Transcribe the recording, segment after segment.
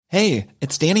Hey,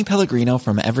 it's Danny Pellegrino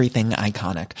from Everything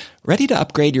Iconic. Ready to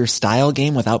upgrade your style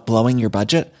game without blowing your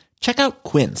budget? Check out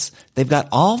Quince. They've got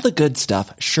all the good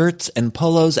stuff, shirts and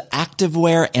polos,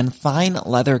 activewear, and fine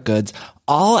leather goods,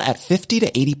 all at 50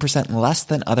 to 80% less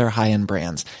than other high-end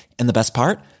brands. And the best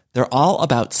part? They're all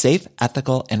about safe,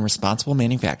 ethical, and responsible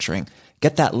manufacturing.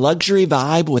 Get that luxury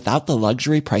vibe without the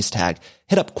luxury price tag.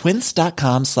 Hit up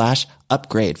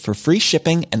quince.com/upgrade for free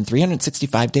shipping and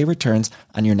 365-day returns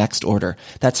on your next order.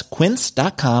 That's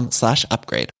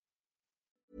quince.com/upgrade.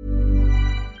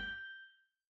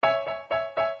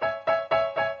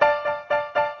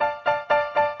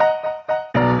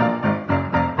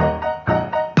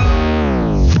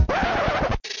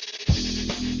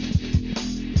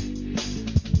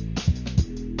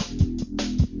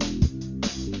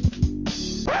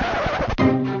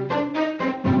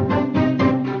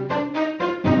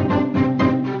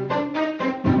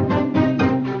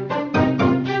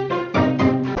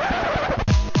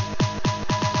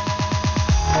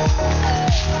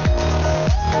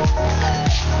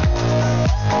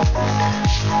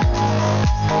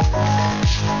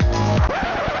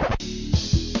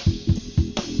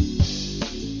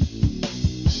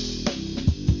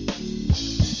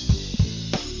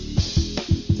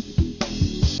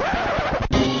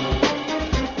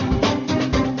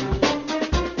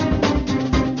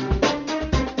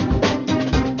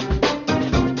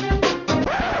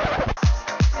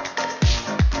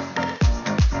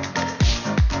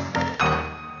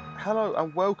 Hello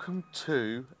and welcome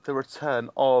to the return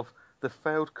of the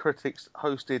Failed Critics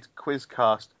hosted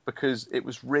Quizcast, because it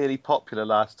was really popular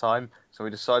last time, so we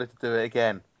decided to do it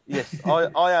again. Yes,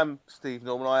 I am Steve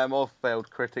Norman, I am of Failed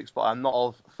Critics, but I'm not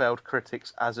of Failed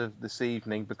Critics as of this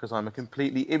evening, because I'm a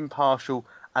completely impartial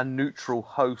and neutral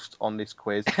host on this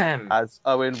quiz, as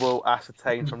Owen will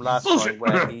ascertain from last time,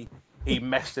 where he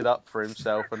messed it up for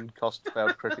himself and cost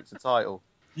Failed Critics a title.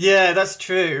 Yeah, that's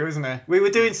true, isn't it? We were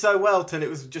doing so well till it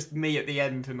was just me at the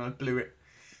end and I blew it.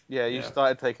 Yeah, you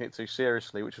started taking it too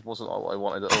seriously, which wasn't what I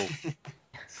wanted at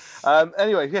all.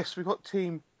 Anyway, yes, we've got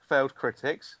Team Failed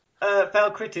Critics.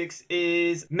 Failed Critics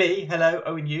is me, hello,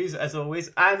 Owen Hughes, as always,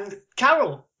 and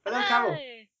Carol. Hello, Carol.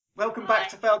 Welcome back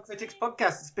to Failed Critics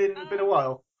Podcast. It's been a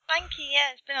while. Thank you, yeah,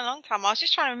 it's been a long time. I was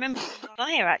just trying to remember when I was on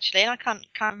here, actually, and I can't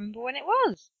remember when it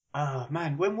was. Oh,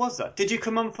 man, when was that? Did you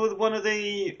come on for one of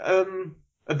the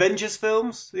Avengers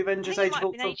films? The Avengers Age of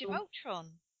Ultron? Age of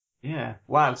Ultron. Yeah,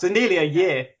 wow, so nearly a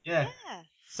year. Yeah.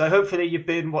 So hopefully you've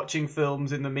been watching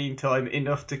films in the meantime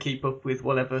enough to keep up with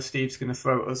whatever Steve's going to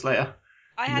throw at us later.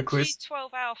 I had 2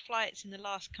 12-hour flights in the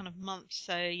last kind of month,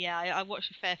 so yeah, I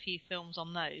watched a fair few films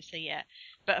on those, so yeah.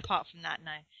 But apart from that,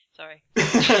 no. Sorry.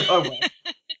 Oh, well.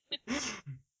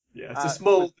 Yeah, it's a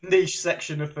small niche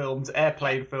section of films,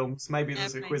 airplane films. Maybe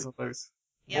there's a quiz on those.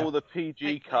 Yep. All the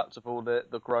PG cuts of all the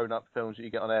grown-up films that you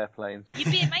get on airplanes.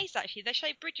 You'd be amazed, actually. They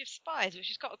show Bridge of Spies, which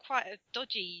has got quite a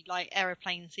dodgy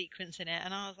aeroplane sequence in it,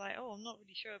 and I was like, oh, I'm not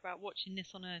really sure about watching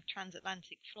this on a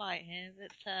transatlantic flight here,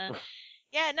 but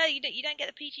yeah, no, you don't get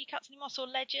the PG cuts anymore. I saw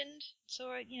Legend,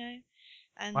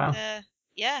 and wow.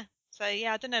 Yeah. So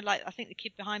yeah, I don't know. I think the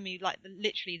kid behind me,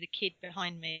 literally the kid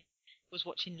behind me, was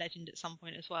watching Legend at some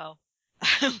point as well,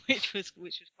 which was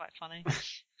quite funny.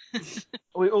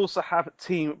 We also have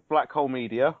Team Black Hole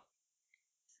Media.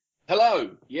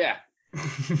 Hello, yeah.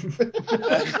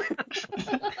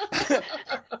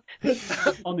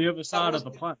 On the other side of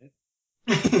the planet.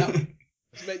 That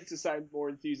was meant to sound more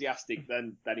enthusiastic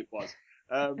than it was.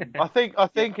 I think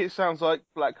it sounds like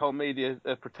Black Hole Media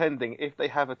are pretending if they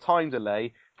have a time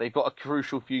delay, they've got a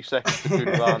crucial few seconds to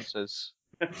Google answers.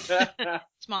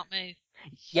 Smart move.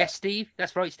 Yes, Steve.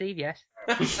 That's right, Steve. Yes.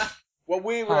 Well,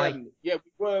 we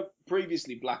were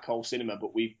previously Black Hole Cinema,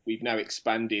 but we've now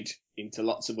expanded into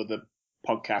lots of other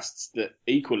podcasts that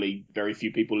equally very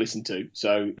few people listen to.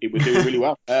 So we're doing really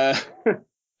well. And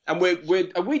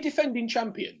are we defending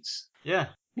champions?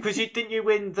 Yeah, because didn't you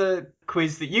win the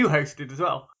quiz that you hosted as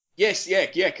well? Yes, yeah,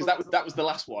 because that was the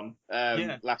last one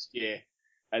last year,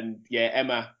 and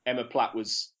yeah, Emma Platt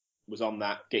was on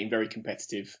that, getting very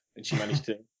competitive, and she managed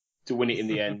to win it in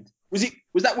the end. Was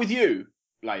that with you,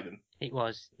 Latham? It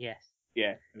was, yes.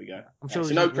 Yeah, there we go. I'm sure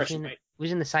so no pressure, mate. It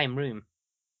was in the same room.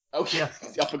 Oh yeah,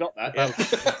 I forgot that. Yeah.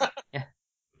 Yeah,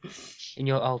 in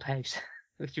your old house,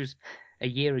 which was a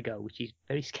year ago, which is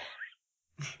very scary.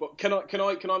 But can I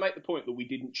make the point that we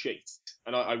didn't cheat?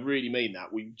 And I really mean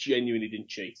that. We genuinely didn't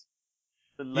cheat.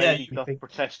 The lady does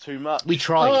protest too much. We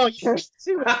tried. Oh, yes.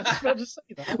 I was about to say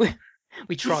that.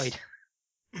 We tried.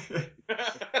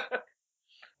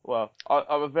 Well,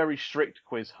 I'm a very strict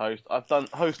quiz host. I've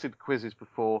hosted quizzes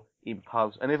before in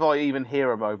pubs, and if I even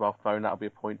hear a mobile phone, that'll be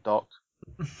a point docked.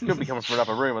 Could be coming from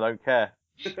another room. I don't care.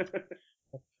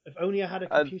 If only I had a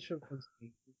computer in front of me.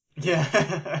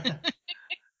 Yeah.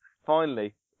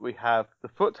 Finally, we have the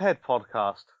Foothead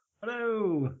podcast.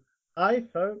 Hello. Hi,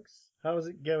 folks. How's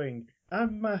it going?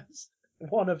 I'm Matt,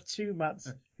 one of two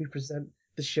Matts who present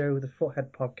the show, the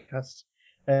Foothead podcast.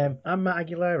 I'm Matt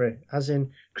Aguilera, as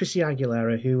in Chrissy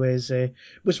Aguilera, who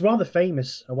was rather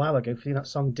famous a while ago for doing that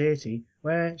song "Dirty,"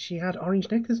 where she had orange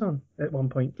knickers on at one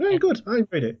point. Very good. I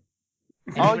enjoyed it.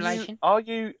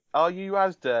 Are you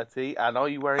as dirty, and are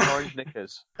you wearing orange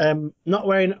knickers? Not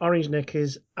wearing orange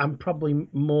knickers. I'm probably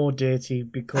more dirty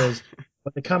because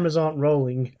when the cameras aren't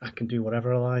rolling, I can do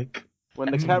whatever I like.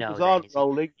 When the cameras aren't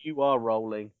rolling, you are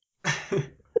rolling.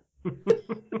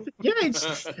 Yeah,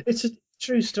 it's a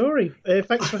true story.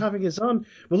 Thanks for having us on.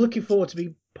 We're looking forward to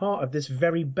be part of this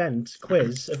very bent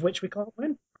quiz, of which we can't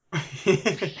win.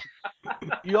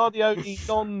 You are the only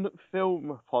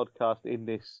non-film podcast in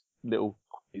this little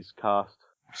quiz cast.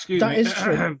 Excuse That me. is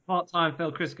true. Part-time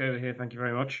Phil Crisco here. Thank you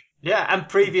very much. Yeah, and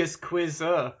previous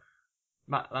quizzer,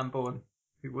 Matt Lambourne,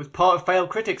 who was part of Failed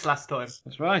Critics last time.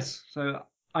 That's right. So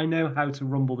I know how to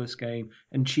rumble this game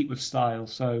and cheat with style.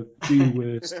 So do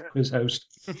worst quiz host.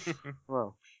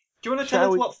 Well, Do you want to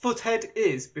tell us what Foothead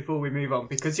is before we move on?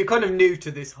 Because you're kind of new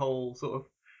to this whole sort of,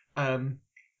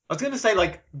 I was going to say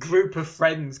like group of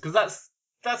friends, because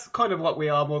that's kind of what we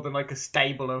are more than like a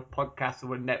stable of podcasts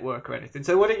or a network or anything.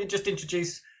 So why don't you just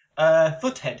introduce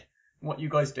Foothead, what you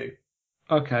guys do?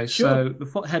 Okay, Sure. so the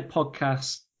Foothead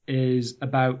podcast is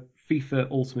about FIFA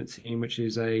Ultimate Team, which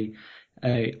is a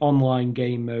online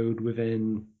game mode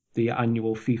within the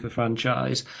annual FIFA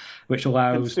franchise, which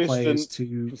allows players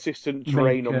to consistent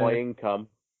drain make, on my income.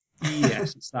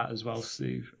 Yes, it's that as well,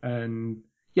 Steve. And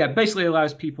yeah, basically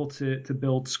allows people to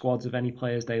build squads of any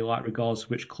players they like, regardless of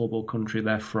which club or country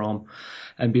they're from,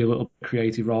 and be a little bit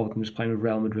creative rather than just playing with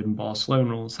Real Madrid and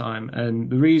Barcelona all the time. And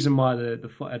the reason why the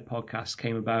Foothead podcast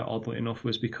came about, oddly enough,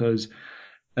 was because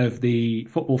of the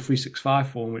Football 365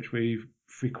 forum, which we've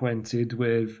frequented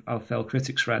with our Failed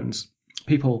Critics friends.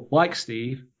 People like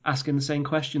Steve asking the same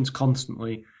questions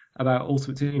constantly about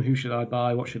Ultimate Team, who should I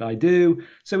buy, what should I do?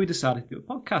 So we decided to do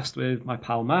a podcast with my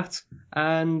pal Matt,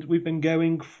 and we've been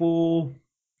going for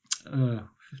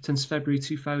since February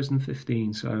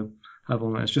 2015, so how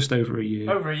long? It's just over a year.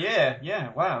 Over a year,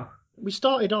 yeah, wow. We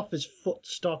started off as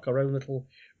Footstock, our own little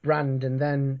brand, and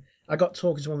then I got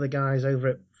talking to one of the guys over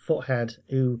at Foothead,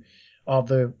 who are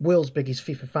the world's biggest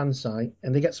FIFA fan site,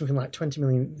 and they get something like 20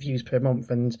 million views per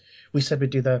month, and we said we'd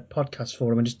do the podcast for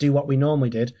them and just do what we normally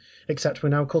did, except we're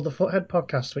now called the Foothead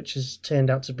Podcast, which has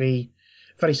turned out to be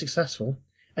very successful.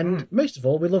 And most of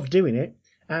all, we love doing it,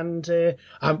 and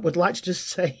I would like to just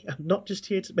say I'm not just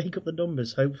here to make up the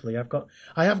numbers, hopefully.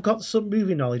 I have got some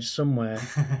movie knowledge somewhere.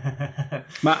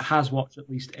 Matt has watched at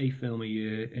least a film a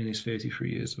year in his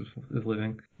 33 years of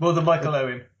living. More than Michael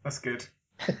Owen, that's good.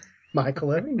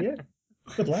 Michael Owen, yeah.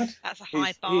 Good lad. That's a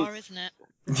high bar, isn't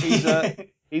it?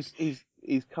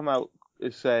 He's come out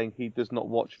as saying he does not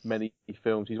watch many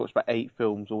films. He's watched about 8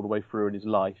 films all the way through in his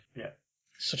life. Yeah.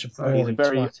 Such a So boring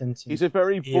twat, isn't he? He's a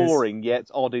very boring yet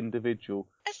odd individual.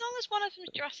 As long as one of them is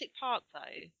Jurassic Park, though.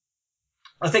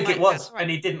 I think Like, it was, that's right.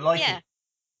 and he didn't like Yeah. it.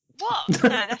 What? No,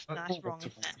 that's wrong,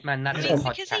 isn't it? Man, that's I a mean,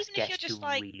 because podcast even if you're guest just who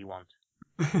like- really want.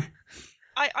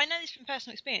 I know this from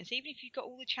personal experience. Even if you've got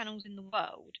all the channels in the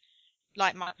world,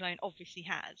 like Michael Owen obviously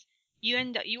has, you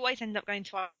always end up going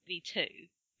to ITV2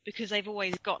 because they've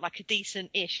always got like a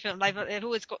decent-ish film. They've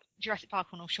always got Jurassic Park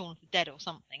on or Shaun of the Dead or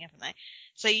something, haven't they?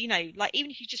 So like even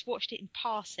if you just watched it in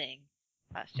passing,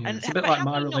 that's Yeah, and it's a bit but like how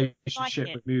my can you not relationship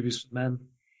like with movies for men.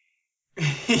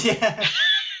 Yeah.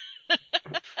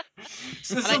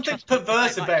 So I there's don't something trust people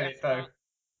perverse that like about it, Jurassic though. Park.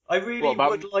 I really What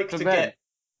about would like for to men? get.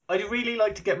 I'd really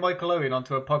like to get Michael Owen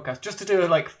onto a podcast just to do a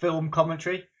like film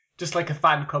commentary, just like a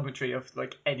fan commentary of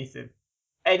like anything,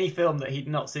 any film that he'd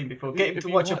not seen before. Get him If to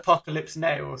you watch had- Apocalypse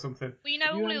Now or something. Well, you know,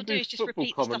 You all he'll only do do is just football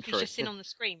repeat the stuff he's commentary. just seen on the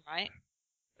screen, right?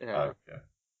 Yeah. Oh,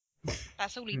 yeah.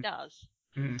 That's all he does.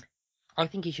 I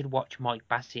think he should watch Mike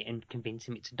Bassett and convince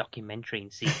him it's a documentary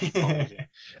and see if he follows it.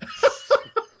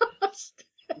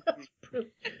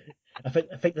 I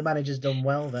think the manager's done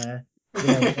well there. You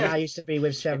know, when I used to be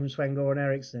with Shevin Sven-Goran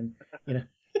Eriksson, you know.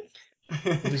 I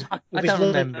With his don't little-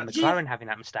 remember McLaren having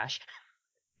that moustache.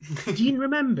 Do you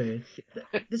remember?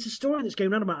 There's a story that's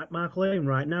going on about Michael Owen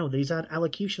right now that he's had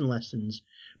elocution lessons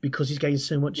because he's getting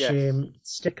so much Yes.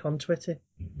 stick on Twitter.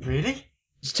 Really?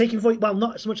 He's taking voice, well,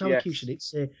 not so much Yes. elocution,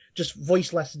 it's just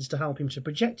voice lessons to help him to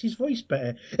project his voice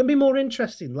better and be more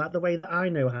interesting, like the way that I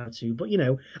know how to. But, you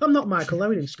know, I'm not Michael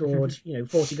Owen who scored,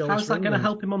 40 goals. How's for that going to England.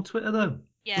 help him on Twitter, though?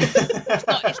 Yeah,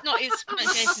 it's not his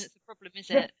pronunciation that's the problem, is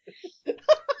it?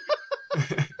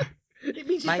 It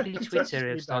means Maybe it's Twitter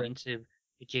is starting to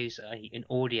produce an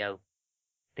audio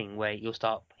thing where you'll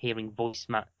start hearing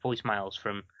voicemails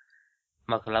from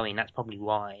Michael Owen. That's probably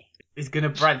why. He's going to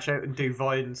branch out and do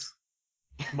Vines.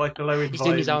 Michael Owen He's Vines.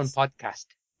 doing his own podcast.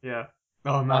 Yeah.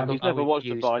 Oh, man. He's never watched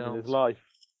a Vine in his life.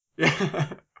 Yeah.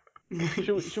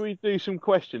 Should we do some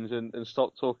questions and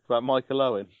stop talking about Michael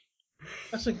Owen?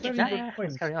 That's a very Yeah, good point.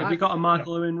 let's carry on. Have you got a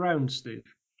Michael Owen round, Steve?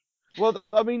 Well,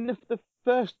 I mean, the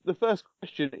first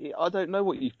question, I don't know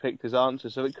what you've picked as answer,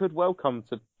 so it could well come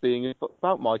to being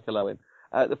about Michael Owen.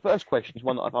 The first question is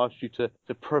one that I've asked you to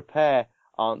prepare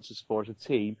answers for as a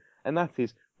team, and that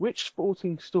is, which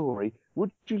sporting story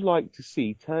would you like to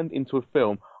see turned into a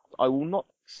film? I will not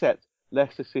accept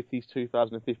Leicester City's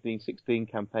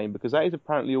 2015-16 campaign, because that is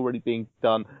apparently already being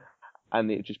done, and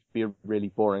it would just be a really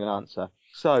boring answer.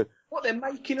 So, What, they're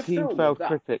making a Team film Failed of that?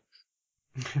 Critics.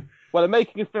 Well, they're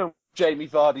making a film of Jamie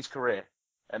Vardy's career,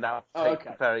 and that'll take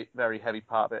okay. a very, very heavy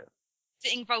part of it.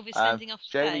 Does it involve his sending off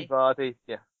today? Jamie Vardy,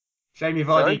 yeah. Jamie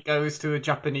Vardy Sorry? goes to a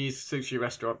Japanese sushi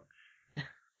restaurant.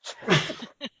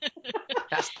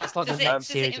 That's like Does the it- next does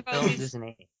it series of involve films, his- isn't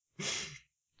it?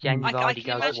 Jamie I Vardy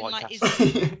can goes to imagine White like Castle.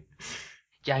 his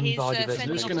Jamie Vardy versus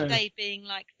sending Just off gonna- today being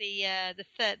like the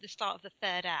start of the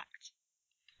third act.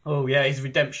 Oh, yeah, his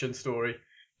redemption story. That's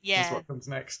Yeah, what comes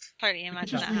next. totally imagine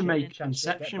Just that going to happening. make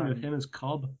Inception with him as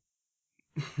Cobb.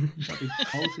 That'd be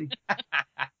quality.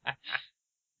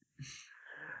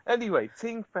 Anyway,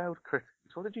 Team Failed Critics,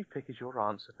 what did you pick as your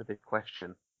answer for this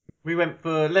question? We went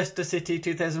for Leicester City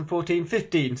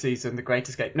 2014-15 season, The Great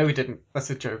Escape. No, we didn't. That's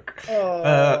a joke.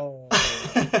 Oh,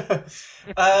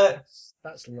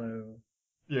 that's low.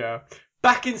 Yeah.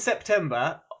 Back in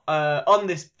September, on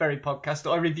this very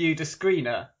podcast, I reviewed a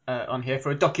screener on here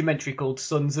for a documentary called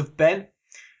Sons of Ben.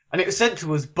 And it was sent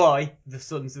to us by the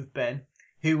Sons of Ben,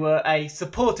 who were a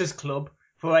supporters club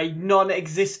for a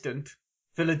non-existent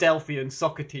Philadelphian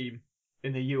soccer team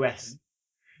in the US.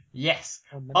 Yes.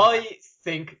 I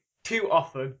think too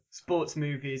often sports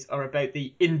movies are about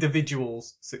the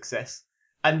individual's success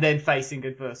and then facing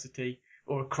adversity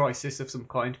or a crisis of some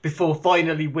kind before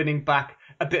finally winning back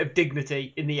a bit of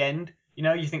dignity in the end. You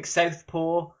know, you think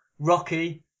Southpaw,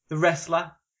 Rocky, The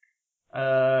Wrestler,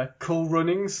 Cool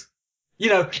Runnings. You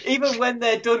know, even when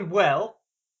they're done well,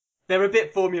 they're a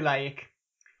bit formulaic.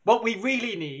 What we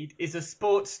really need is a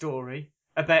sports story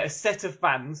about a set of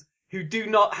fans who do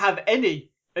not have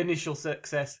any initial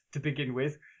success to begin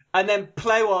with, and then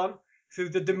plough on through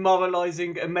the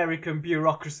demoralising American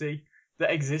bureaucracy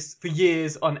that exists for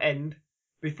years on end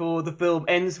before the film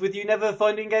ends with you never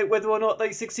finding out whether or not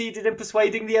they succeeded in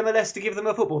persuading the MLS to give them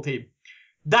a football team.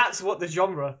 That's what the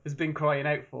genre has been crying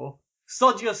out for.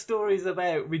 Sod your stories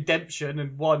about redemption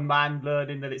and one man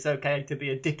learning that it's okay to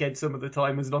be a dickhead some of the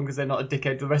time as long as they're not a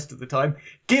dickhead the rest of the time.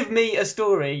 Give me a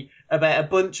story about a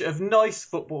bunch of nice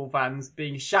football fans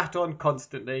being shat on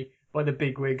constantly by the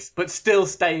bigwigs, but still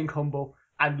staying humble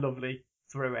and lovely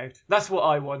throughout. That's what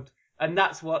I want, and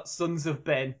that's what Sons of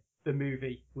Ben, the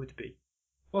movie, would be.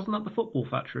 Wasn't that the Football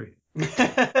Factory?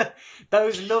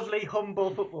 Those lovely,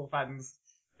 humble football fans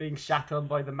being shat on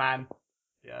by the man.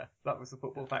 Yeah, that was the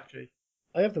Football Factory.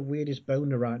 I have the weirdest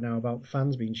boner right now about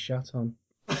fans being shat on.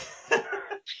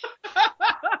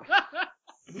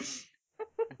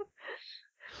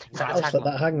 I'll let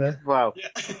that hang there. Wow. Yeah.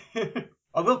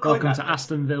 I will coin Welcome that. to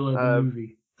Aston Villa, the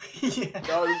movie. Yeah.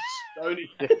 Don't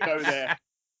go there.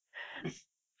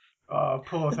 Oh,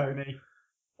 poor Tony.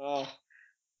 Oh,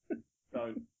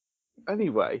 don't.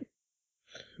 Anyway,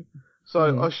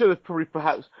 so I should have probably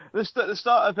perhaps the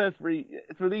start of every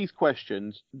for these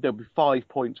questions there'll be 5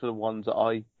 points for the ones that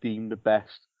I deem the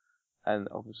best, and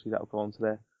obviously that'll go on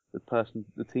to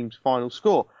the team's final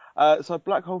score. So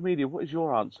Black Hole Media, what is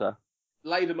your answer?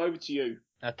 Lay them over to you.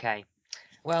 Okay.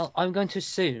 Well, I'm going to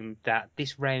assume that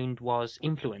this round was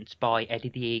influenced by Eddie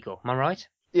the Eagle. Am I right?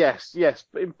 Yes,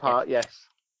 but in part, yes.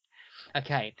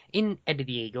 Okay. In Eddie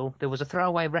the Eagle, there was a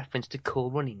throwaway reference to Cool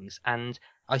Runnings, and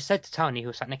I said to Tony,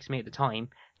 who sat next to me at the time,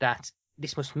 that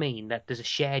this must mean that there's a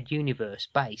shared universe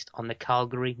based on the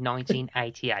Calgary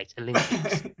 1988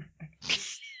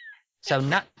 Olympics. So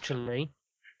naturally,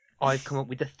 I've come up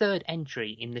with the third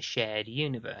entry in the shared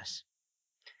universe.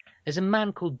 There's a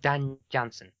man called Dan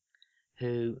Jansen,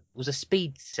 who was a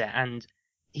speedster, and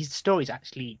his story is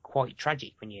actually quite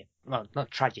tragic well,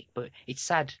 not tragic, but it's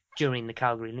sad during the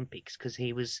Calgary Olympics because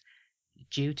he was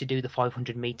due to do the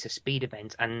 500-meter speed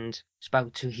event and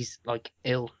spoke to his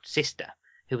ill sister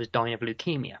who was dying of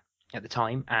leukemia at the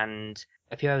time, and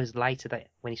a few hours later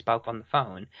when he spoke on the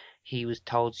phone, he was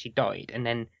told she died, and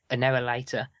then an hour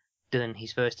later done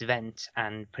his first event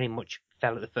and pretty much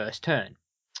fell at the first turn.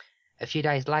 A few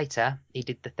days later, he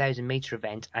did the 1,000-meter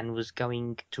event and was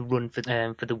going to run for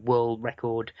the world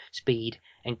record speed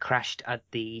and crashed at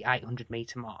the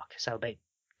 800-meter mark, so about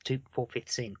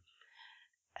 4/5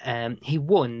 in. He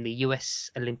won the US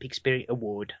Olympic Spirit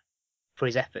Award for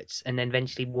his efforts and then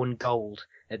eventually won gold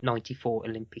at 94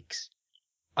 Olympics.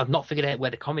 I've not figured out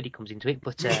where the comedy comes into it,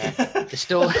 but the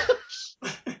story...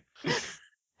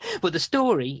 But the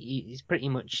story is pretty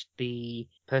much the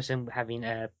person having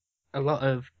a lot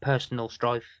of personal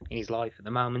strife in his life at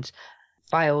the moment,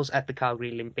 fails at the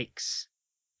Calgary Olympics,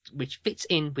 which fits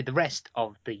in with the rest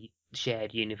of the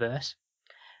shared universe,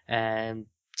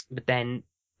 but then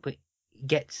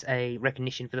gets a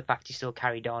recognition for the fact he still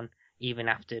carried on even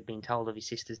after being told of his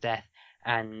sister's death,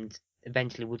 and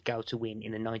eventually would go to win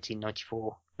in the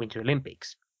 1994 Winter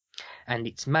Olympics. And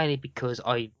it's mainly because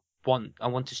I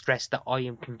want to stress that I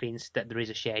am convinced that there is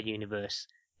a shared universe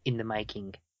in the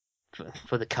making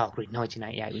for the Calgary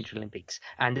 1988 Winter Olympics.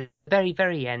 And at the very,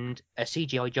 very end, a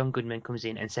CGI John Goodman comes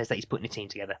in and says that he's putting a team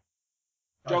together.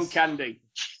 John Candy.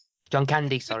 John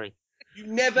Candy, sorry. You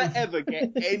never ever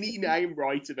get any name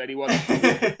right of anyone.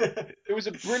 There was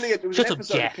an episode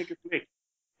of Pick a Flick.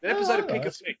 An episode of Pick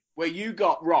a Flick where you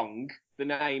got wrong the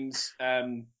names.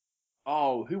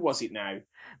 Who was it now?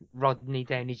 Rodney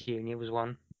Downey Jr. was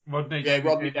one. Rodney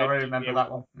Downey Jr. I remember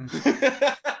that one.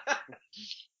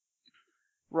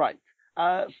 Right.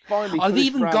 Finally, I've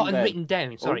even gotten written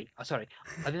down. Sorry.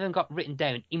 I've even got written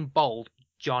down in bold.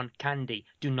 John Candy.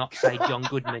 Do not say John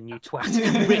Goodman, you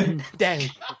twat. Written down.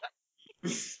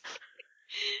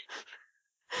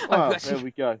 There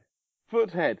we go.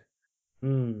 Foothead.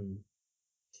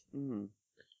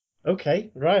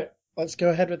 Okay, right. Let's go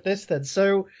ahead with this then.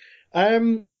 So,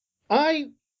 I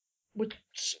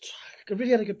really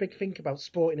had a big think about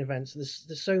sporting events.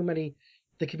 There's so many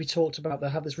that could be talked about that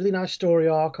have this really nice story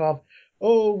arc of,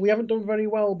 we haven't done very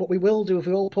well, but we will do if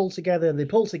we all pull together, and they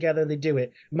pull together and they do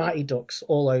it. Mighty Ducks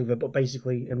all over, but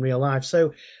basically in real life.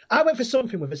 So I went for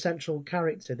something with a central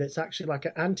character that's actually like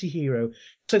an anti-hero.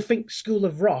 So think School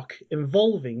of Rock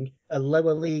involving a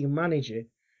lower league manager.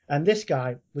 And this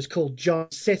guy was called John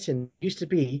Sitton, used to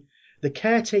be the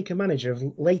caretaker manager of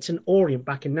Leyton Orient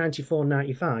back in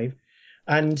 94-95.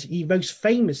 And he most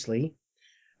famously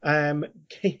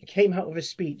came out with a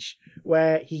speech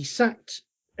where he sacked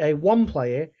one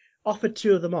player, offered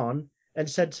two of them on, and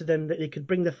said to them that they could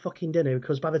bring their fucking dinner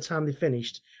because by the time they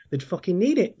finished, they'd fucking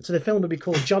need it. So the film would be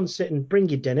called John Sitton, Bring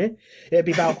Your Dinner. It'd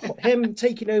be about him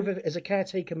taking over as a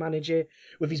caretaker manager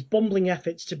with his bumbling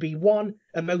efforts to be, one,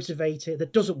 a motivator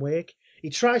that doesn't work.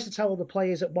 He tries to tell all the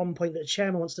players at one point that the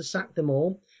chairman wants to sack them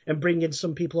all and bring in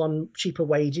some people on cheaper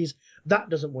wages. That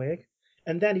doesn't work.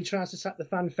 And then he tries to sack the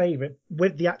fan favourite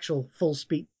with the actual full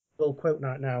speech, we'll quote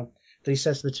right now, that he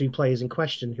says to the two players in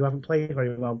question who haven't played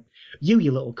very well. You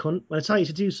little cunt, when I tell you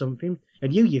to do something,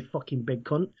 and you fucking big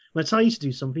cunt, when I tell you to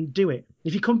do something, do it.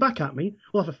 If you come back at me,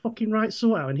 we'll have a fucking right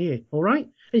sort out in here, alright?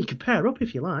 And you can pair up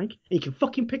if you like, and you can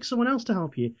fucking pick someone else to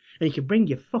help you, and you can bring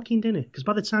your fucking dinner, because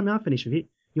by the time I finish with it,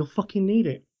 you'll fucking need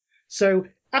it. So,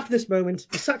 after this moment,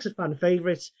 he sacks a fan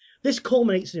favourite. This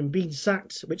culminates in him being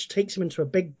sacked, which takes him into a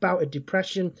big bout of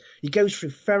depression. He goes through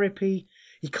therapy.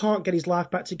 He can't get his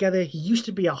life back together. He used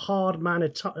to be a hard man, a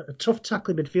tough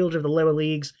tackling midfielder of the lower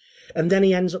leagues, and then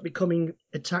he ends up becoming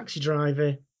a taxi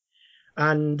driver.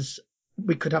 And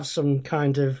we could have some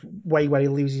kind of way where he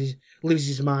loses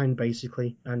his mind,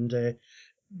 basically. And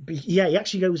he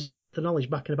actually goes to knowledge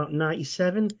back in about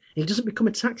 97. And he doesn't become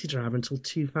a taxi driver until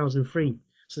 2003.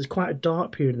 So there's quite a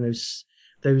dark period in those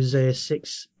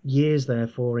 6 years there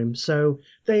for him. So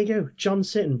there you go, John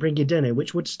Sitton, Bring Your Dinner,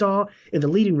 which would star in the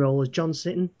leading role as John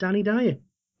Sitton, Danny Dyer.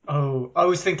 Oh, I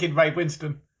was thinking Ray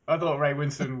Winston. I thought Ray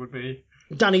Winston would be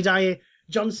Danny Dyer.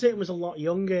 John Sitton was a lot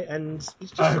younger, and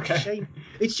it's just such a shame.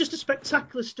 It's just a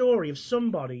spectacular story of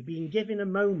somebody being given a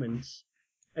moment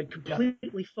and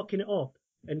completely fucking it up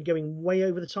and going way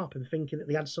over the top and thinking that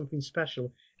they had something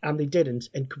special, and they didn't,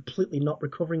 and completely not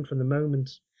recovering from the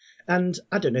moment. And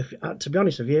I don't know if, to be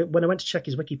honest with you, when I went to check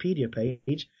his Wikipedia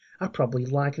page, I probably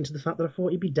likened to the fact that I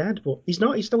thought he'd be dead, but he's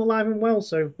not. He's still alive and well,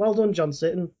 so well done, John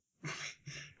Sitton.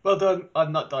 Well done.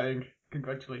 I'm not dying.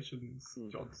 Congratulations,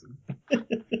 Johnson.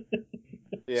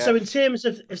 Yeah. So in terms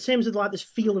of like this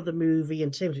feel of the movie,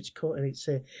 in terms of its cut and its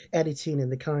editing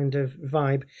and the kind of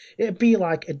vibe, it'd be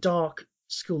like a dark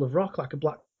School of Rock, like a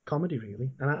black comedy,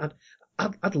 really. And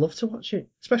I'd love to watch it,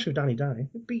 especially with Danny Dyer.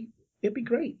 It'd be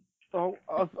great. Oh,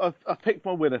 I've picked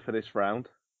my winner for this round,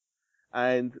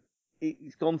 and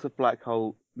it's gone to Black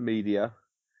Hole Media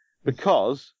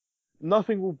because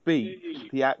nothing will beat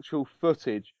the actual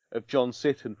footage of John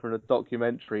Sitton from a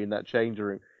documentary in that changing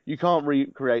room. You can't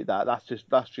recreate that.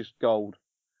 That's just gold.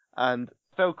 And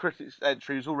Failed Critics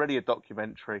Entry is already a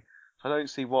documentary, so I don't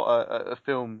see what a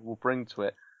film will bring to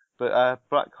it. But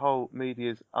Black Hole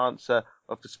Media's answer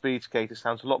of the Speed Skater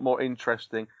sounds a lot more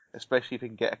interesting, especially if you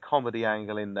can get a comedy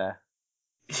angle in there.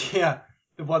 Yeah,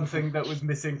 the one thing that was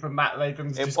missing from Matt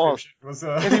Latham's description was...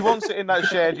 If he wants it in that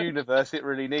shared universe, it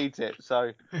really needs it.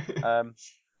 So,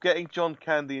 getting John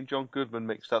Candy and John Goodman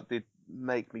mixed up did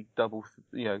make me double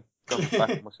back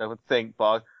on myself and think,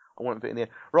 but I want a bit in the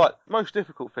end. Right, most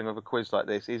difficult thing of a quiz like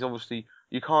this is obviously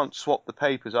you can't swap the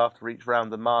papers after each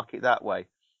round and mark it that way.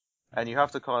 And you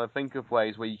have to kind of think of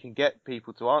ways where you can get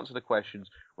people to answer the questions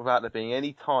without there being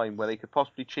any time where they could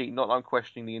possibly cheat. Not that I'm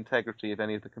questioning the integrity of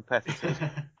any of the competitors.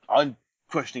 I'm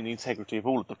questioning the integrity of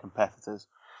all of the competitors.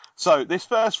 So this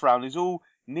first round is all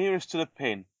nearest to the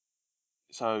pin.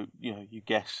 So, you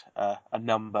guess a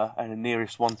number and the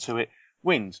nearest one to it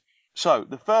wins. So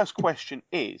the first question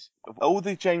is, of all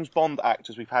the James Bond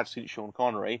actors we've had since Sean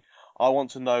Connery, I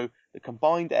want to know the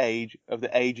combined age of the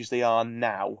ages they are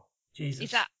now. Jesus.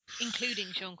 Is that including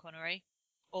Sean Connery?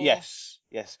 Or... Yes.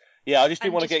 Yeah, I just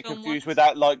didn't want to get film confused ones?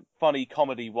 with that funny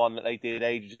comedy one that they did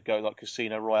ages ago, like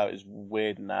Casino Royale. Is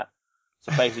weird and that.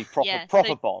 So basically,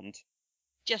 proper Bond.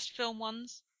 Just film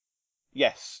ones?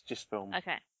 Yes, just film.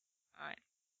 Okay. Alright.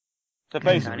 So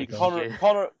basically,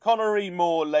 Connery,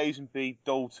 Moore, Lazenby,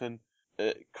 Dalton,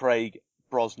 Craig,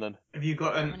 Brosnan. Have you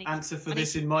got an answer for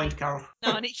this in mind, Carol?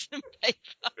 No, I need some paper.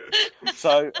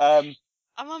 So, I'm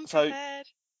unprepared.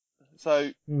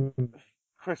 So,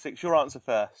 Critics, your answer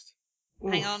first.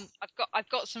 Hang on, I've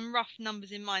got some rough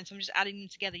numbers in mind, so I'm just adding them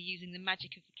together using the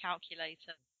magic of the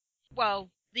calculator. Well,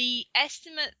 the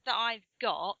estimate that I've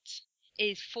got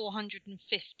is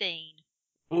 415.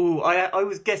 Ooh, I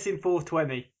was guessing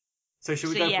 420. So should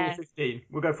we go 415?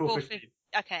 We'll go 415.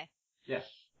 Okay. Yeah.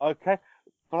 Okay.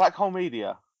 Black Hole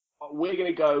Media. We're going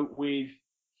to go with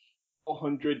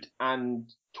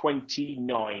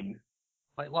 429.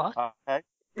 Wait, what? Okay.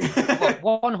 What,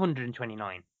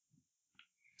 129?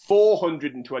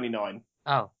 429.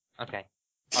 Oh, okay.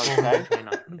 Okay.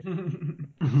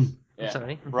 429. Yeah.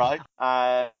 Sorry. Right.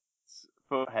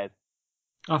 Foothead.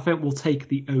 I think we'll take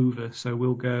the over, so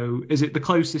we'll go... Is it the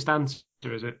closest answer,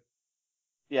 is it?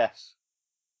 Yes.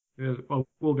 Well,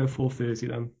 we'll go 430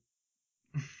 then.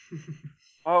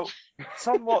 Well,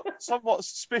 somewhat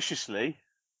suspiciously,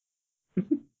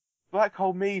 Black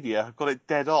Hole Media have got it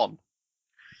dead on.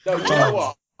 No, you know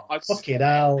what? Fucking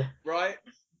hell. Right?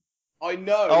 I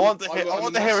know. I want to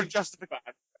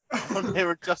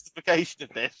hear a justification of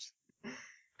this.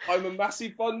 I'm a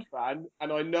massive Bond fan,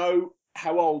 and I know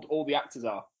how old all the actors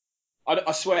are.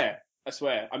 I swear.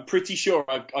 I'm pretty sure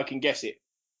I can guess it.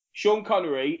 Sean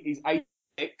Connery is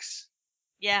 86.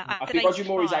 Yeah, I think Roger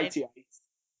Moore is 88.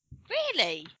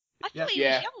 Really? I thought he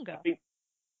was younger.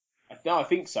 I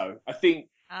think so. I think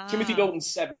Timothy Dalton's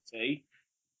 70.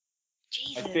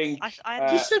 Jesus. I think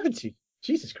He's 70.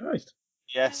 Jesus Christ.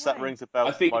 Yes, No that way. rings a bell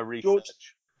I to think my research.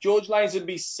 George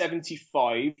Lazenby's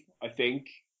 75, I think.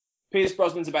 Pierce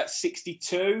Brosnan's about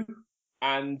 62.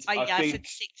 And I said think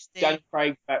 60. Daniel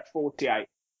Craig's about 48.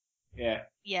 Yeah.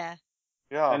 Yeah.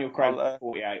 Yeah, Daniel Craig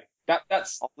 48.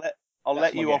 That's I'll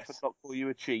let you off guess. and not call you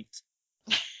a cheat.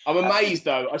 I'm amazed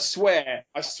though. I swear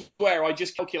I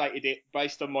just calculated it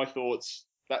based on my thoughts.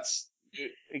 That's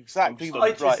Exactly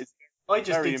I right. I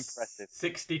just Very did impressive.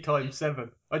 60 times 7.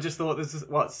 I just thought this is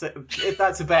if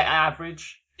that's about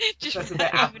average. Just That's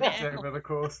about having average it. over the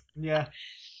course. Yeah.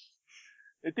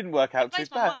 It didn't work out too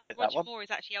Blows my bad. mind That Roger one. Moore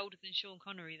is actually older than Sean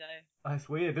Connery, though. That's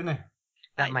weird, isn't it?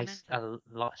 That That makes is a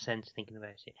lot of sense thinking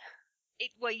about it.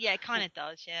 It kind of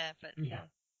does, yeah. But Yeah.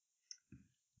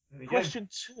 There we go. Question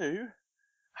 2.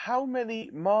 How many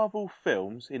Marvel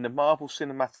films in the Marvel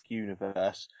Cinematic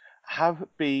Universe have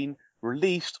been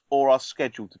released or are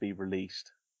scheduled to be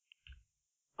released?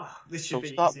 Oh, this So should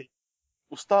be start- easy.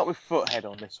 We'll start with Foothead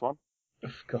on this one. Oh,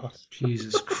 God.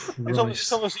 Jesus It Christ.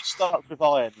 obviously starts with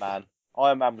Iron Man.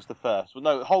 Iron Man was the first. Well,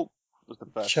 no, Hulk was the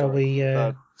first. Shall sorry. we...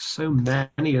 Third. So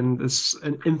many, and there's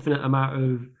an infinite amount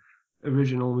of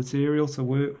original material to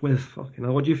work with. Fucking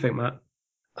hell. What do you think, Matt?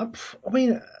 I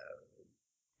mean,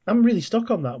 I'm really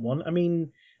stuck on that one. I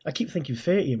mean, I keep thinking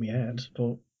 30 in my head,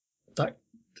 but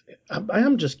I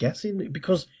am just guessing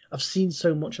because I've seen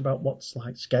so much about what's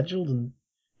like scheduled and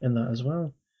in that as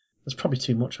well. There's probably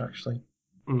too much actually.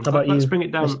 How about Let's you? bring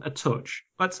it down a touch.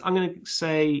 I'm going to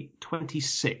say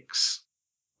 26.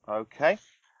 Okay.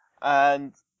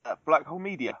 And Black Hole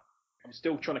Media. I'm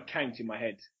still trying to count in my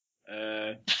head.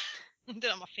 I'm doing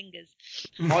it on my fingers.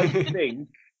 I think.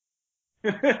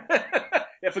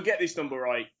 Yeah, forget this number,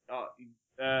 right?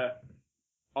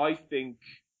 I think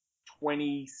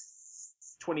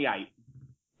 28.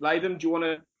 Latham, do you want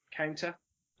to counter?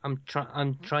 I'm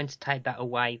trying to take that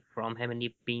away from him, and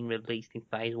you've been released in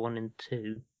phase 1 and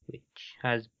 2, which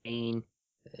has been.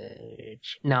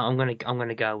 No, I'm gonna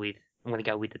go with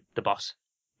the boss.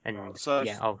 And So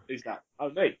Who's that? Oh,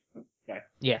 me. Okay.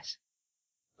 Yes.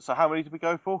 So how many did we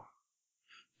go for?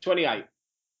 28.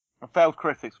 And Failed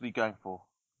Critics, what are you going for?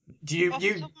 Do you Off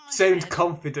the top of my sound head.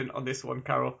 confident on this one,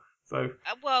 Carol? So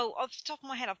Well, off the top of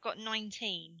my head, I've got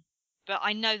 19, but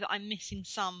I know that I'm missing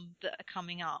some that are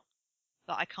coming up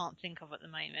that I can't think of at the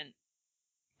moment.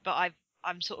 But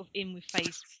I'm sort of in with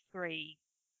phase 3.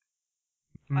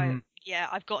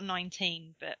 I've got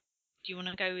 19, but do you want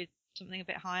to go with something a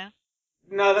bit higher?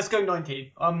 no, let's go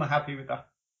 19. I'm happy with that.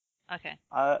 Okay.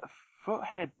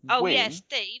 Foothead Oh win. yeah,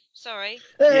 Steve. Sorry.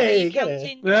 Hey, Are you get it.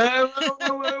 counting- No, Question.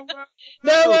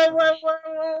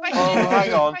 Oh,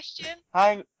 hang on. Question.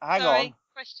 Hang Sorry. on.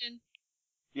 Question.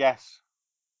 Yes.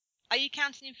 Are you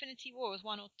counting Infinity War as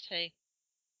 1 or 2?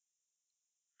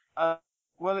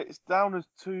 Well, it's down as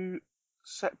 2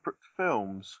 separate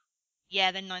films.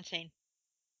 Yeah, then 19.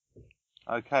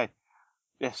 Okay.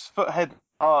 Yes, Foothead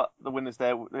are the winners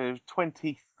there. There's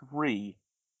 23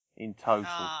 in total.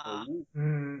 Ah.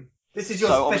 This is your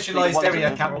So obviously the specialised ones area,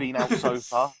 that Carol. have been out so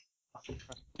far. You've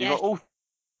Yes. got all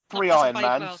 3 Not Iron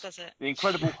classified Mans, well, does it? the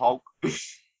Incredible Hulk,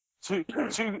 two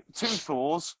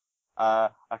Thors,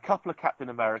 a couple of Captain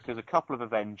Americas, a couple of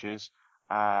Avengers,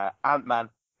 Ant-Man,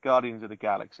 Guardians of the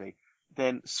Galaxy.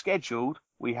 Then scheduled,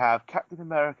 we have Captain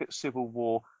America, Civil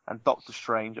War, and Doctor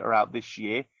Strange are out this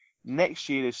year. Next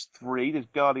year there's 3. There's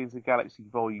Guardians of the Galaxy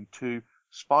Volume 2,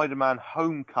 Spider-Man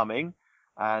Homecoming,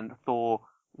 and Thor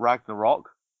Ragnarok.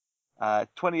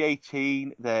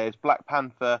 2018, there's Black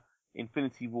Panther,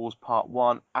 Infinity Wars Part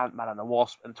 1, Ant-Man and the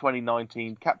Wasp, and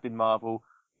 2019, Captain Marvel,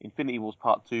 Infinity Wars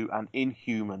Part 2, and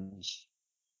Inhumans.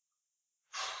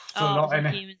 So Oh, not it in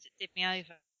was it. Humans that did me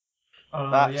over. Oh,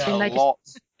 That's yeah. Didn't a they just- lot.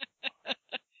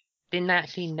 Didn't they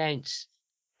actually announce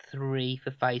 3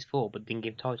 for phase 4, but didn't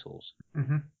give titles?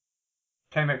 Mm-hmm.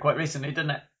 Came out quite recently,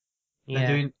 didn't it?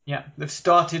 Yeah. They've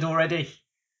started already.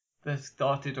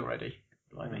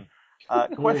 Blimey.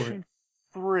 Question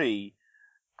 3.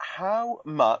 How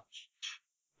much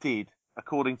did,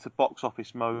 according to Box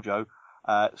Office Mojo,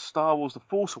 Star Wars The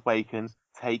Force Awakens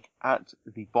take at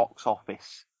the box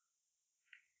office?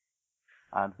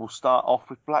 And we'll start off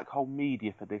with Black Hole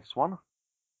Media for this one.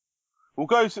 We'll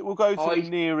go to the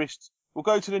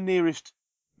nearest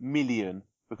million,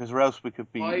 because or else we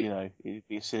could be, it'd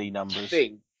be a silly number.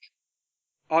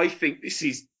 I think this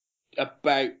is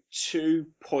about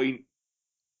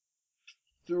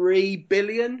 2.3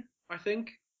 billion, I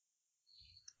think.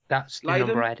 That's the Latham?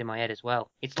 number I had in my head as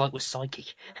well. It's like we're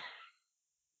psychic.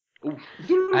 Ooh.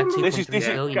 Add This is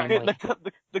 2.3 billion in my-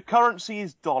 the currency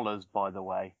is dollars, by the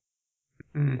way.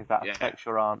 If that Yeah. affects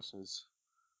your answers.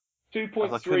 As I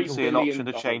 2.3 couldn't see an option to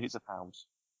billion change it to pounds.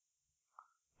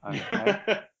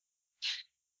 Okay.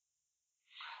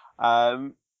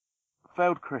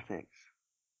 Failed Critics.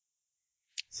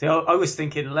 See, I was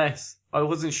thinking less. I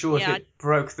wasn't sure Yeah, if it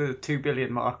broke the 2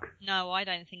 billion mark. No, I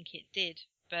don't think it did,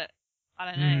 but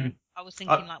I don't know. I was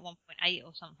thinking like 1.8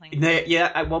 or something.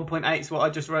 Yeah, at 1.8 is what I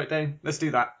just wrote down. Let's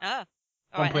do that. Oh.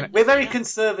 All right, 1.8. then, We're very yeah.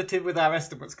 conservative with our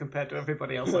estimates compared to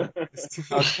everybody else. Okay.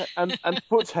 And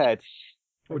Foothead.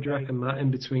 What do you reckon, Matt,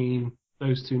 in between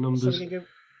those two numbers? So we're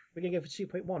gonna go for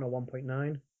 2.1 or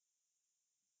 1.9.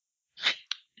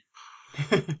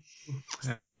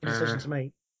 Decision to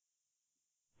make.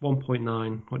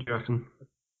 1.9. What do you reckon?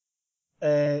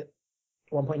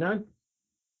 1.9.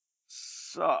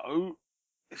 So,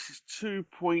 this is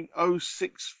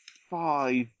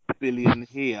 2.065 billion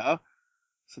here.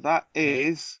 So that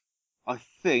is, I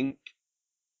think,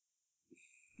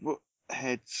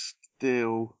 Foothead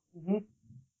still. Mm-hmm.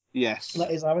 Yes. That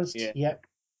is ours. Yeah. Yep.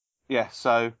 Yeah,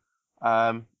 so,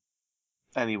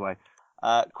 anyway.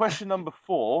 Question number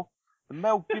 4. The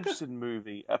Mel Gibson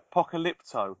movie,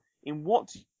 Apocalypto. In what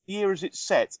year is it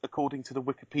set, according to the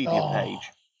Wikipedia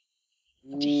page?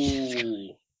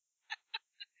 Ooh.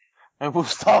 And we'll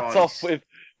start Right. off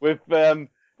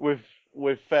with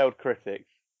Failed Critics.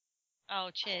 Oh,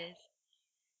 cheers.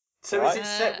 So Right. is it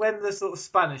set when the sort of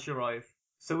Spanish arrive?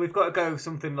 So we've got to go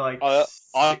something like... I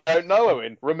don't know,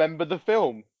 Owen. Remember the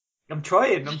film? I'm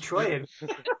trying.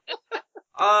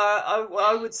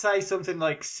 I would say something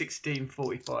like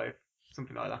 1645,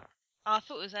 something like that. I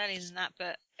thought it was earlier than that,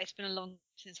 but it's been a long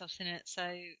since I've seen it, so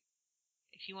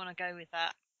if you want to go with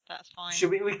that, that's fine.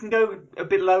 Should we can go a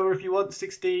bit lower if you want,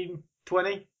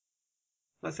 1620?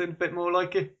 That sounds a bit more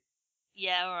like it.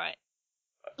 Yeah, all right.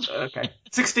 Okay.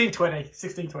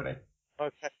 1620.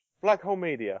 Okay. Black Hole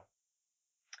Media.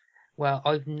 Well,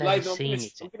 I've never Later, seen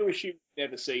it. I'm going to assume you've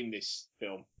never seen this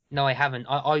film. No, I haven't.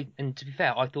 I and to be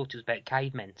fair, I thought it was about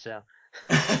cavemen. So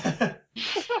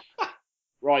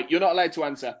Right, you're not allowed to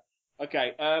answer.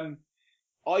 Okay. I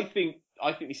think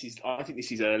this is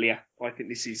earlier. I think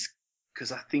this is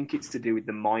because I think it's to do with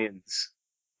the Mayans.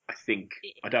 I think.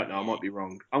 I don't know. I might be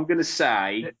wrong. I'm going to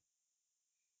say.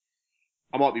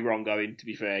 I might be wrong, Owen. To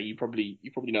be fair, you probably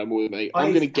know more than me.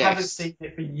 I'm going to guess. I haven't seen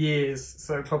it for years,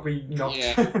 so probably not.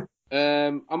 Yeah.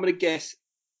 I'm going to guess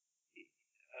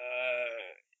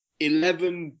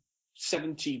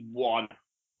 1171.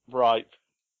 Right.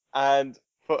 And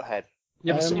Foothead.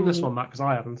 You haven't seen this one, Matt, because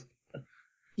I haven't.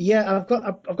 Yeah, I've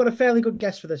got a fairly good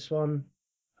guess for this one.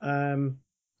 I'm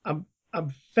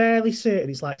fairly certain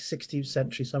it's like 16th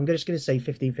century, so I'm just going to say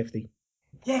 1550.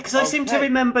 Yeah, because I seem to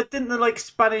remember, didn't the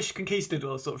Spanish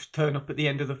conquistadors sort of turn up at the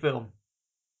end of the film?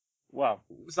 Well,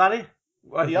 Was that it?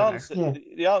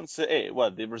 the answer is, well,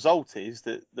 the result is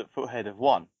that Foothead have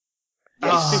won.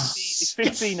 It's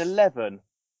 1511.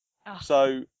 Oh.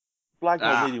 So Black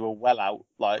Hole Media were well out.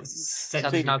 Like,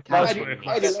 Sounds no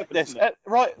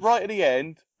right at the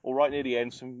end, or right near the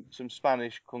end, some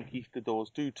Spanish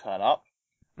conquistadors do turn up.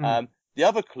 The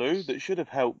other clue that should have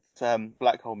helped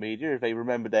Black Hole Media, if they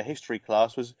remembered their history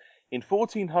class, was in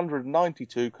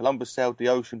 1492 Columbus sailed the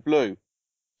ocean blue.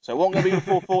 So it wasn't going to be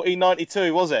before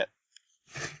 1492, was it?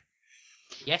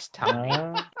 yes, Tony.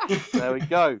 There we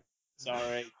go.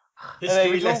 Sorry.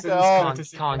 History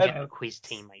lessons. Can't get a quiz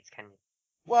teammates, can you?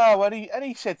 Well, and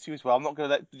he said to you as well, I'm not going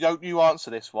to don't you answer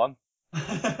this one.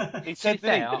 He said,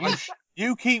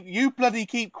 you bloody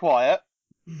keep quiet.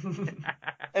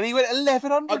 And he went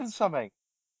 1100 and something.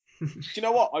 Do you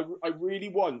know what? I really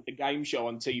want a game show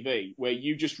on TV where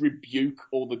you just rebuke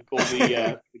all the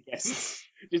guests,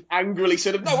 just angrily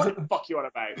sort of, no, what the fuck you on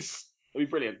about? That'd be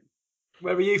brilliant.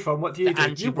 Where are you from? What do you do?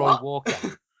 Anti-Roy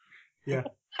Walker. Yeah.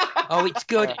 Oh, it's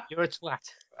good. You're a twat.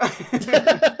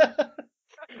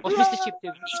 What's Mr. Chip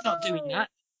doing? He's not doing that.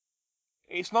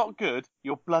 It's not good.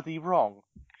 You're bloody wrong.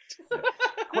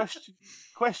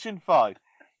 Question 5.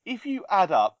 If you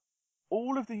add up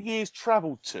all of the years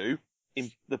travelled to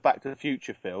in the Back to the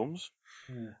Future films,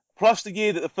 plus the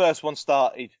year that the first one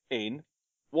started in,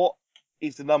 what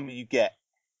is the number you get?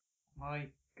 My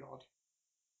God.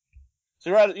 So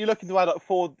you're looking to add up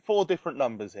four different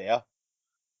numbers here.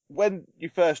 When you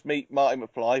first meet Marty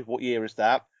McFly, what year is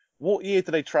that? What year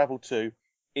do they travel to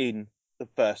in the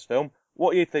first film?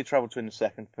 What year do they travel to in the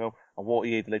second film? And what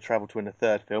year do they travel to in the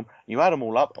third film? You add them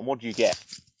all up, and what do you get?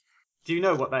 Do you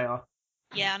know what they are?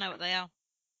 Yeah, I know what they are.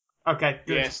 Okay,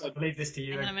 good. Yes. I'll leave this to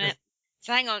you. Hang on a minute.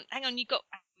 So hang on. We've got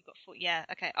 4. Yeah,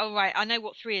 okay. Oh right, I know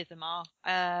what 3 of them are.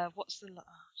 What's the? Oh,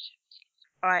 shit.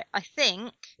 All right, I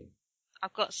think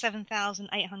I've got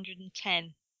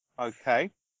 7,810.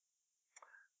 Okay.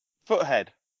 Foothead.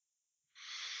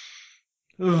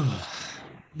 I'm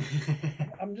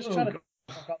just trying to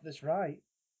I got this right.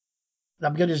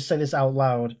 I'm going to just say this out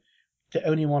loud. The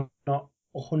only one not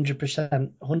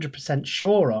 100%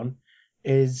 sure on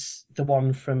is the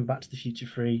one from Back to the Future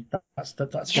 3. That's Yeah,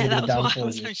 going to that be down was for what I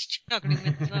was you. struggling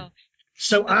with as well.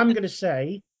 So I'm going to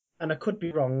say, and I could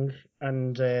be wrong,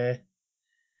 and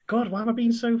God, why am I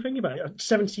being so thingy about it?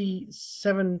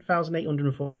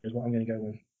 77,840 is what I'm going to go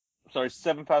with. Sorry,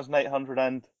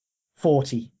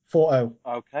 7,840. 40.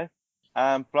 Okay.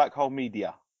 Black Hole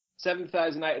Media.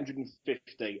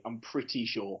 7,850. I'm pretty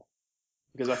sure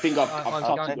because I think I've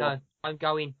I'm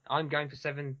going for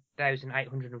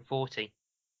 7,840.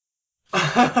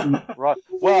 Right.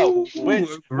 Well, which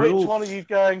one are you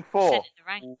going for?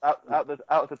 Out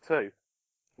of the two.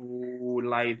 Ooh,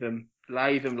 lay them.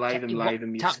 You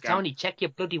Tony, check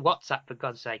your bloody WhatsApp for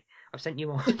God's sake. I've sent you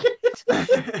one.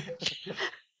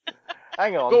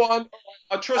 Hang on. Go on.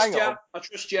 I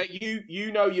trust you.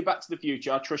 You know you're Back to the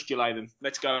Future. I trust you, Latham.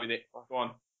 Let's go with it. Go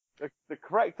on. The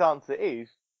correct answer is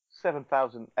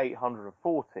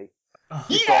 7,840.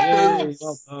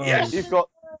 Yes! Yes. You've got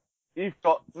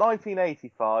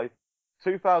 1985,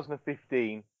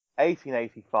 2015,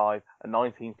 1885, and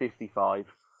 1955.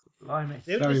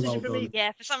 Very well done.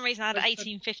 Yeah, for some reason I had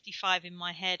 1855 in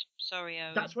my head. Sorry,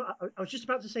 Owen. That's what I was just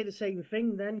about to say. The same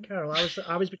thing. Then, Carol, I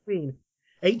was between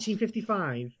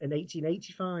 1855 and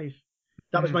 1885.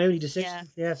 That was my only decision.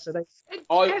 Yeah, so they.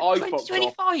 I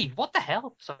 2025. What the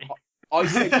hell? Sorry. I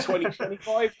said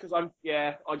 2025 because I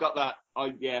got that.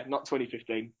 Not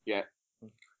 2015. Yeah.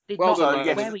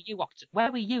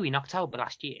 Where were you in October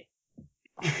last year?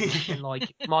 And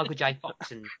like Michael J.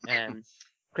 Fox and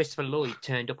Christopher Lloyd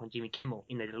turned up on Jimmy Kimmel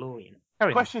in the DeLorean.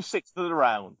 Question 6 to the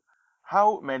round.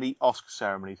 how many Oscar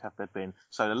ceremonies have there been?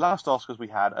 So the last Oscars we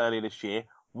had earlier this year,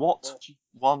 what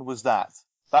one was that?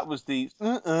 That was the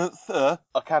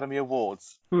Academy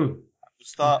Awards. We'll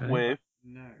start with...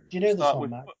 No. Do you know this Start one,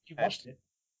 with Matt? You watched it?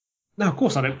 No, of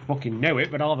course I don't fucking know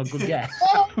it, but I'll have a good guess.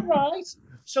 Oh, right.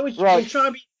 So we Right. try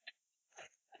and be...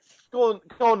 Go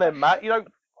on then, Matt. You don't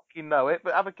fucking know it,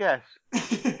 but have a guess.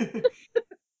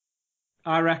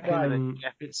 I reckon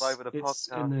Right. it's Over the it's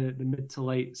podcast. in the mid to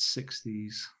late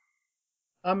 60s.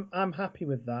 I'm happy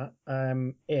with that,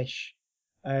 ish.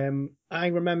 I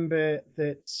remember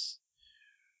that...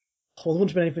 Well, there wouldn't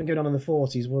have been anything going on in the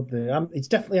 40s, would there? It's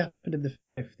definitely happened in the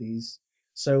 50s.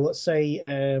 So let's say...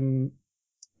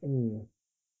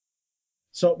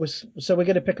 So we're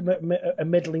going to pick a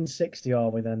middling 60, are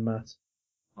we then, Matt?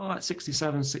 Oh, like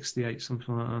 67, 68,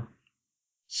 something like that.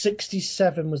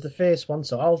 67 was the first one,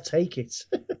 so I'll take it.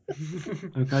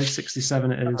 Okay,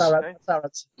 67 it is. That's our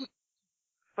answer.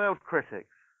 Failed critics.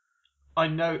 I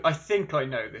think I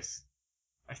know this.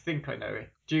 I think I know it.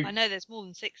 Do you... I know there's more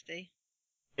than 60.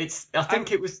 I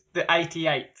think it was the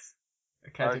 88th.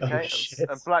 Okay. Oh, shit.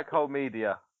 And Black Hole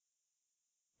Media.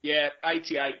 Yeah,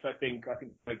 88th, I think.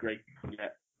 I agree. Yeah.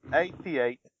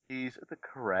 88 is the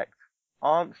correct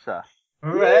answer.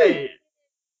 Hooray!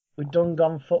 We done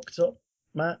gone fucked up,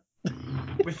 Matt.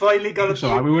 We finally got a It's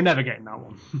alright, we were never getting that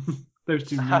one. Those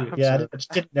two knew it. Yeah, I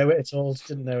just didn't know it at all. Just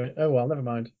didn't know it. Oh well, never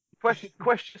mind.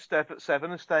 Question step at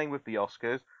 7 and staying with the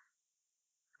Oscars.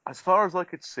 As far as I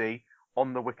could see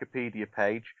on the Wikipedia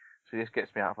page, so this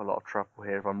gets me out of a lot of trouble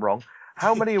here if I'm wrong.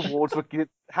 How many awards were given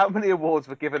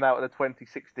out at the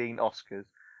 2016 Oscars?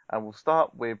 And we'll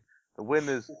start with the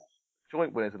winners,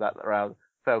 joint winners of that round,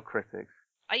 failed critics.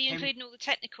 Are you including all the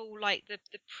technical, like the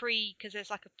pre? Because there's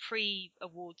like a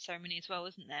pre-award ceremony as well,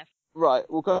 isn't there? Right,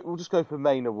 we'll just go for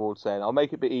main awards then. I'll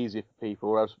make it a bit easier for people,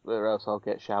 or else I'll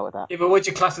get shouted at. Yeah, but what'd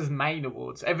you class as main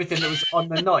awards? Everything that was on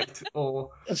the night, or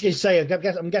I was going to say,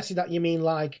 I'm guessing that you mean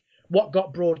like what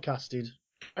got broadcasted,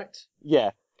 correct?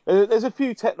 Yeah, there's a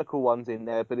few technical ones in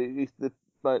there, but it's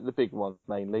the big ones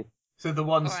mainly. so the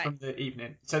ones Alright. from the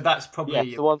evening. So that's probably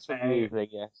Yes, the ones from the evening.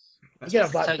 Yes. Yeah,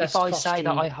 like So best if I say that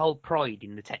costume. I hold pride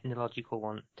in the technological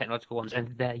ones,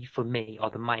 and they for me are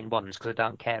the main ones because I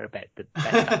don't care about the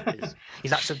best actors,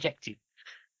 is that subjective?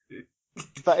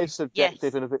 That is subjective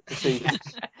Yes. and a bit facetious.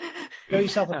 Grow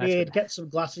yourself a That's beard, good. get some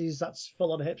glasses. That's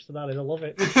full on hipster. That is, I love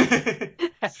it.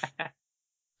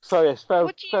 So yes, failed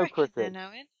What do you reckon critics. then,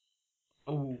 Owen?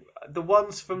 Oh, the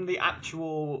ones from the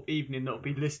actual evening that'll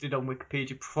be listed on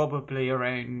Wikipedia probably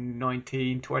around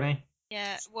 1920.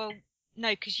 Yeah, well, no,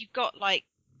 because you've got like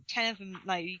 10 of them.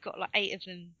 No, you've got like 8 of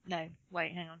them. No,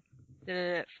 wait, hang on.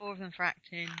 4 of them for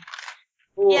acting.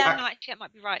 Yeah, no, actually, that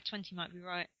might be right. 20 might be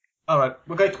right. All right,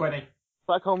 we'll go 20.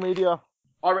 Black Hole Media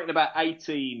I reckon about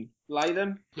 18.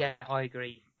 Latham? Yeah, I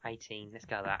agree. 18. Let's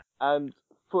go with that. and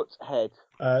Foothead.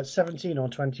 17 or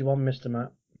 21, Mr.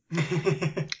 Matt.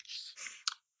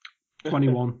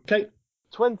 21. Okay.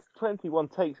 21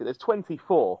 takes it. There's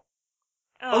 24.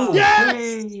 Oh,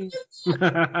 Yes!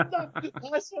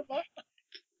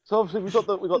 So obviously we've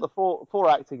got the four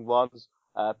acting ones: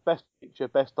 best picture,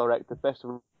 best director, best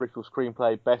original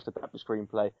screenplay, best adapted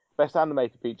screenplay, best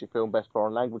animated feature film, best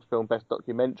foreign language film, best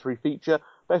documentary feature,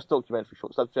 best documentary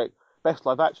short subject, best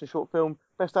live action short film,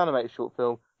 best animated short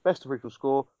film, best original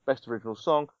score, best original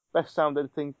song, best sound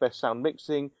editing, best sound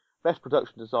mixing, best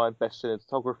production design, best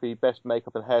cinematography, best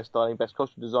makeup and hairstyling, best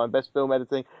costume design, best film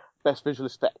editing, best visual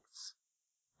effects.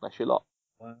 That's your lot.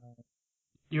 Wow.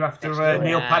 you have to Next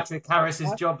Neil one. Patrick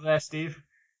Harris's job there, Steve.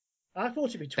 I thought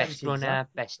it'd be 20. Best runner,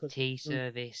 exactly, best 'cause- tea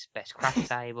service, best craft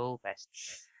table, best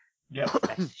Yep.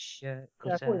 best shirt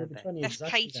Yeah, I thought it cutter. would be 20 Best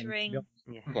exactly then, to be catering. honest.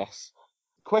 Yeah. Yes.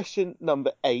 Question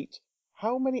number 8.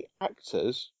 How many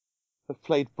actors have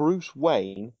played Bruce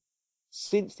Wayne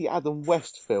since the Adam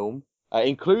West film,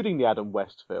 including the Adam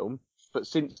West film, but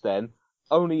since then,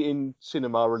 only in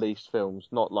cinema released films,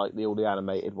 not like all the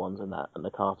animated ones and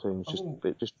the cartoons,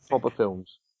 just proper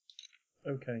films.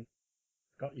 Okay.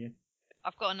 Got you.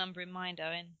 I've got a number in mind,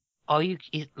 Owen. Are you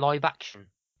is it live action?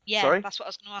 Yeah, Sorry? that's what I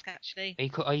was going to ask, actually.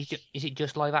 Is it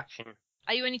just live action?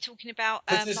 Are you only talking about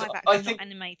This is- live I action, think- not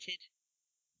animated?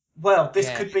 Well, this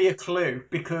Yeah. could be a clue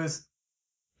because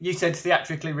you said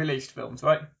theatrically released films,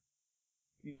 right?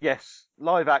 Yes,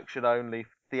 live action only,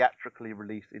 theatrically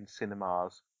released in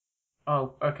cinemas.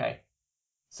 Oh, okay.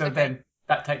 So Okay. then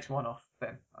that takes one off.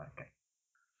 Then okay.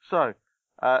 So,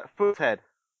 Foothead.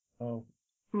 Oh.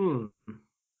 Hmm.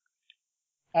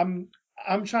 I'm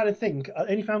trying to think. The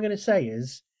only thing I'm going to say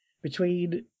is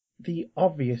between the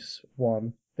obvious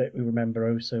one that we remember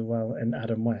oh so well and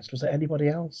Adam West, was there anybody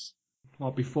else?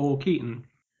 Well, before Keaton.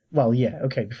 Well, yeah,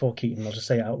 okay. Before Keaton, I'll just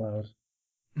say it out loud.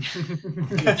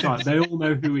 It's right. They all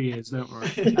know who he is. Don't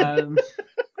worry.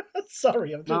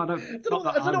 Sorry, I No, don't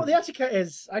know what the etiquette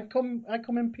is. I come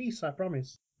in peace. I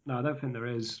promise. No, I don't think there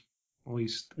is. At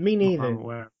least Me not that neither. I'm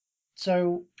aware.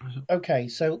 So, okay,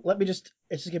 so let me just.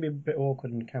 It's just gonna be a bit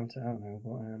awkward and count it out now,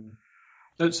 but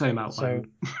Don't say them out so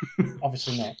loud.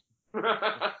 obviously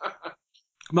not.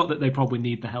 Not that they probably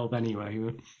need the help anyway.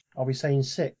 Are we saying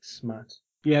 6, Matt?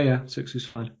 Yeah, 6 is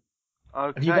fine.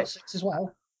 Okay. Have you got 6 as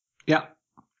well? Yeah.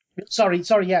 Sorry,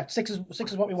 yeah. 6 is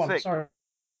what we want. 6. Sorry.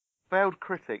 Failed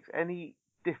critics. Any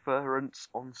difference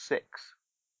on 6?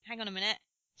 Hang on a minute.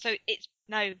 So it's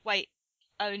no wait.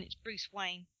 Owen, it's Bruce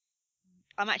Wayne.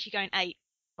 I'm actually going 8.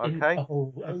 Okay.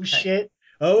 Oh Okay. shit!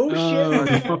 Oh You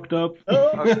shit! fucked up. Oh,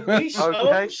 Okay.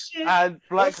 oh shit! And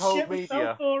Black Oh, Hole shit, we fell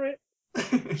Media. for it.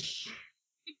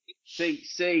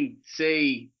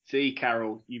 See,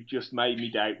 Carol, you've just made me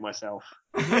doubt myself.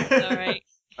 Sorry.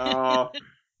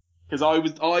 Because I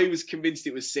was convinced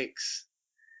it was 6.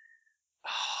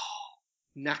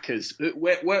 Knackers.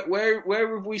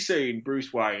 Where have we seen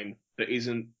Bruce Wayne that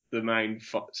isn't the main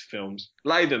Fox films?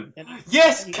 Latham.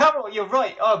 Yes, Carol, you're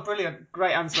right. Oh, brilliant.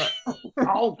 Great answer.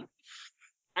 Oh,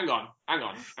 hang on.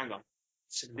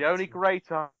 The only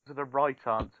great answers are the right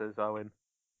answers, Owen.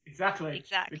 Exactly.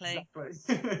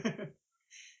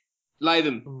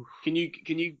 Latham, can you?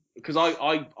 Because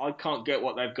I can't get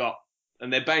what they've got,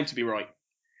 and they're bound to be right.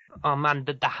 Oh man,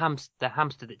 the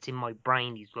hamster that's in my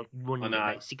brain is like I running know.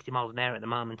 about 60 miles an hour at the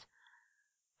moment.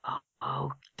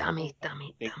 Oh, damn it. I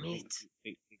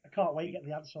can't wait to get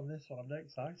the answer on this one. I'm very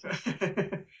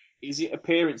excited. Is it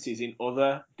appearances in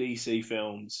other DC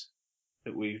films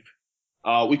that we've?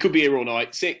 We could be here all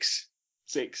night. 6.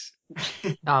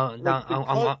 No,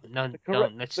 correct-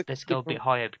 don't. Let's go a bit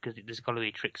higher because there's got to be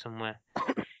a trick somewhere.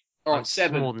 All right, It's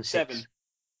 7. more than 6.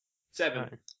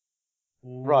 7.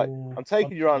 Right. Ooh, I'm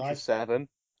taking your answer nice. 7,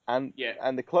 and Yeah.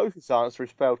 and the closest answer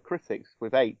is failed critics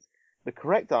with 8. The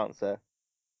correct answer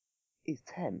is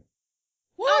 10.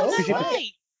 What? Oh, No wow.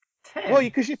 way. Well,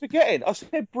 because you're forgetting. I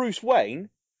said Bruce Wayne,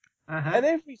 Uh-huh. and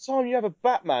every time you have a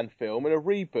Batman film and a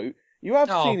reboot, you have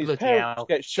Oh, seen his bloody parents hell.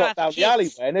 get shot down That's the kids.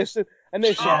 alleyway, and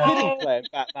there's some Oh. kidding playing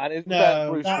Batman. Isn't No, that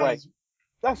Bruce that Wayne? is-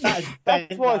 That's that is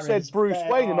that's why I that said is Bruce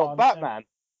bad. Wayne and Oh, not Batman.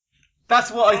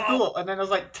 That's what I thought, and then I was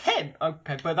like 10.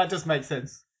 Okay, but that does make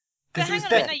sense. But Because it hang was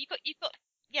on a minute. dead.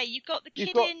 No, you've got the kid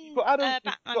You've got, in you've got Adam,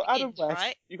 Batman you've got Adam Begins, West.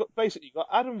 right? You've got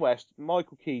Adam West,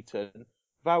 Michael Keaton,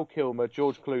 Val Kilmer,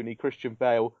 George Clooney, Christian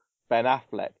Bale, Ben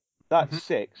Affleck. That's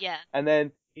 6. Yeah. And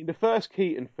then in the first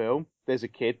Keaton film, there's a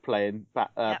kid playing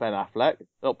Yep. Ben Affleck.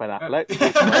 Not Ben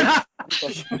Affleck.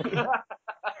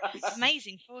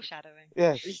 Amazing foreshadowing.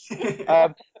 Yes.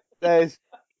 There's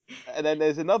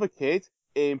another kid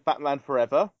in Batman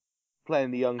Forever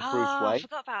playing the young Bruce Oh, I Wayne.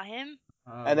 forgot about him.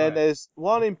 And then there's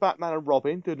one in Batman and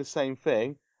Robin doing the same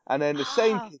thing. And then the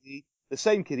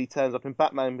same kiddie turns up in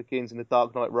Batman Begins and The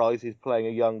Dark Knight Rises playing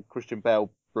a young Christian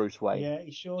Bale Bruce Wayne. Yeah,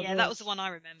 he sure Yeah, does. that was the one I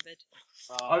remembered.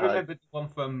 I remembered the one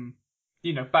from,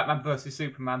 Batman vs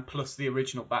Superman plus the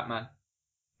original Batman.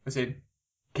 As in,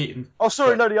 Keaton. Oh,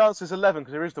 sorry, no, the answer's 11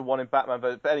 because there is the one in Batman.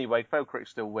 But anyway, failed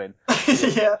critics still win.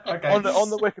 Yeah, okay. On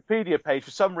the Wikipedia page,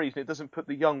 for some reason, it doesn't put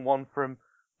the young one from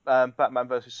Batman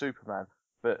vs Superman.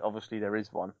 But obviously there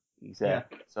is one. He's there.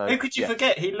 Yeah. So, Who could you yeah.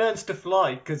 forget? He learns to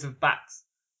fly because of bats.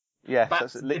 Yes,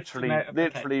 Bats that's lift him out of the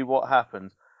literally what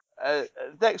happens.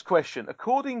 Next question.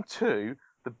 According to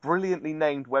the brilliantly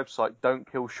named website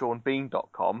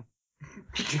don'tkillseanbean.com,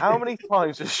 how many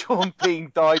times has Sean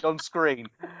Bean died on screen?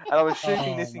 And I'm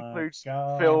assuming this my includes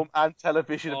God. film and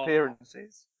television Oh.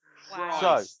 appearances.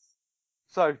 Wow.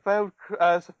 So failed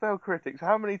critics,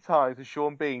 how many times has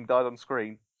Sean Bean died on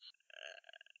screen?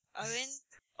 Owen?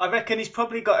 I reckon he's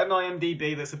probably got an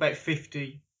IMDb that's about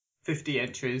 50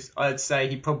 entries. I'd say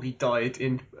he probably died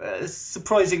in a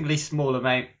surprisingly small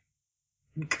amount,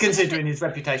 considering his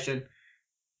reputation.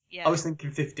 Yeah. I was thinking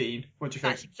 15. What do you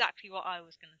That's think? exactly what I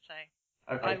was going to say.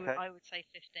 Okay. I would say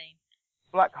 15.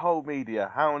 Black Hole Media,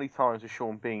 how many times has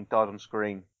Sean Bean died on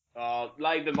screen?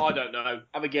 Latham, I don't know.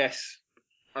 Have a guess.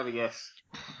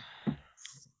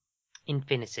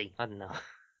 Infinity. I don't know.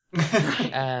 No,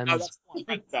 that's not an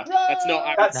answer. That's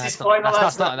not. That's No, his it's not- final that's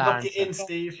answer. not an Lock it in, answer.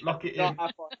 Steve. Lock it in. Not our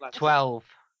final answer. 12.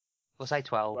 We'll say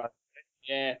 12. Right.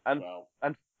 Yeah. And- well.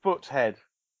 And Foothead.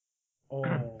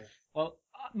 Oh. Well,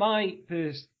 my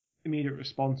first immediate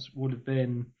response would have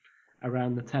been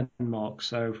around the 10 mark.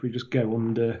 So if we just go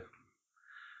under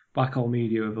Black Hole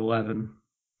Media of 11,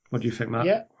 what do you think, Matt?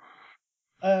 Yeah.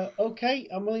 Okay,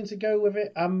 I'm willing to go with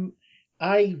it.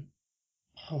 I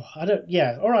don't.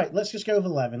 Yeah. All right. Let's just go with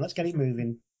 11. Let's get it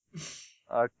moving.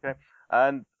 Okay.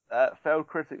 And Failed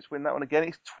Critics win that one again.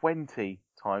 It's 20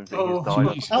 times that Oh, he's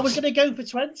died. Jesus. I was going to go for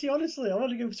 20, honestly. I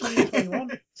want to go for 20 and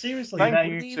 21. Seriously.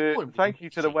 Thank you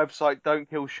to the website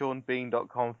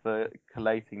don'tkillseanbean.com for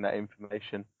collating that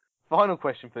information. Final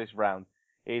question for this round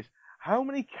is: how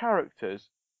many characters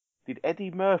did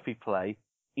Eddie Murphy play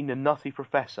in The Nutty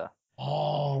Professor?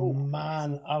 Oh,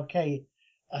 man. Okay.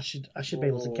 I should be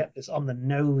able to get this on the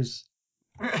nose.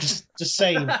 Just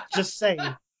saying.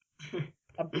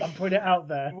 I'm putting it out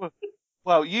there.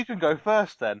 Well, you can go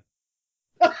first then.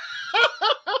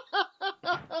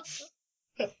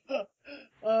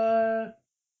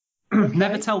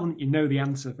 Never tell them that you know the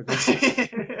answer, for God's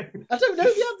sake. I don't know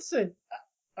the answer.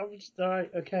 I'm just alright.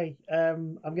 Okay.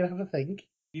 I'm gonna have a think.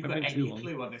 You've I've got been any too long.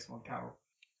 clue on this one, Carol?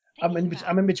 I'm in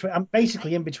between. I'm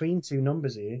basically in between two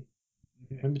numbers here.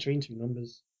 I'm in between two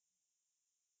numbers.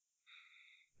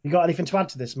 You got anything to add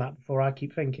to this, Matt? Before I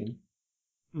keep thinking.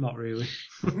 Not really.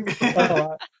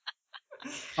 All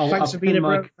right. Thanks for being a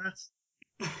bro, Matt.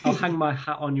 I'll hang my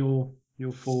hat on your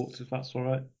thoughts, if that's all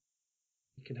right.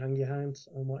 You can hang your hands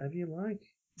on whatever you like.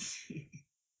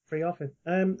 Free offer.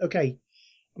 Okay.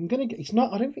 I'm gonna. It's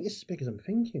not. I don't think it's as big as I'm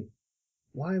thinking.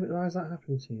 Why is that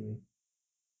happening to me?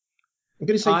 I'm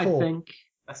gonna say 4. I think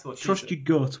That's what she trust said. your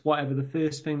gut. Whatever the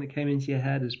first thing that came into your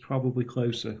head is probably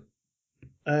closer.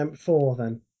 4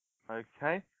 then.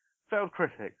 Okay. Failed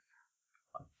Critics.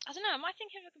 I don't know. Am I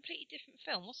thinking of a completely different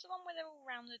film? What's the one where they're all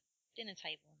around the dinner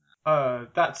table?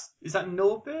 Is that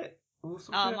Norbit or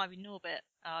something? Oh, it might be Norbit.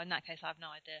 Oh, in that case, I have no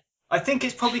idea. I think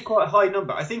it's probably quite a high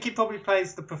number. I think he probably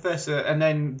plays the professor and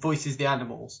then voices the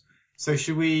animals. So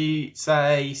should we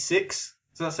say 6?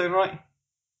 Does that sound right?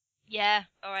 Yeah.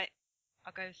 All right.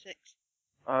 I'll go with 6.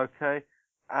 Okay.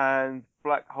 And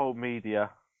Black Hole Media.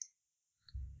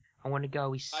 I want to go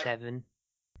with 7.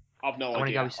 I've no I wanna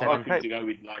idea. go with I'm 7. happy to go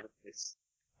with like this.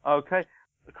 Okay.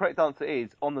 The correct answer is,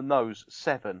 on the nose,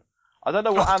 7. I don't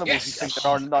know what animals yes! you think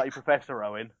there are in Nutty Professor,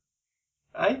 Owen.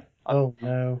 Eh? Oh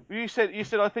no. You said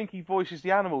I think he voices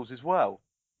the animals as well.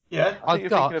 Yeah. I think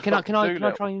you're thinking of Can I Dr.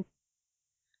 Dolittle. try and...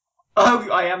 Oh,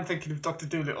 I am thinking of Dr.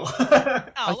 Dolittle. Oh,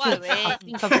 I Owen.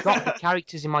 think I've got the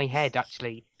characters in my head,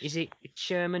 actually. Is it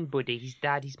Sherman, Buddy, his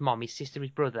dad, his mum, his sister,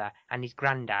 his brother, and his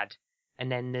granddad?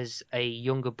 And then there's a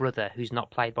younger brother who's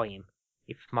not played by him,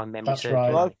 if my memory That's serves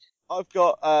right. right. I've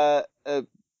got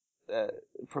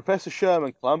Professor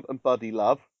Sherman Clump and Buddy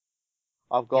Love.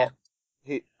 I've got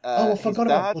I forgot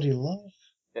about Buddy Love.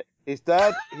 his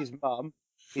dad, his mum,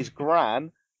 his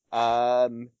gran,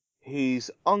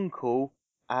 his uncle,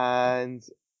 and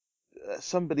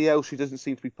somebody else who doesn't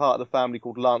seem to be part of the family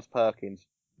called Lance Perkins.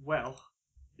 Well,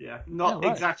 yeah. Not Oh,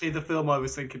 right. exactly the film I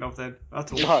was thinking of then,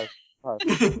 at all. No.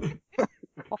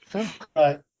 What film?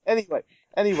 Right.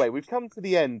 Anyway, we've come to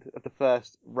the end of the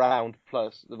first round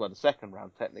plus, well, the second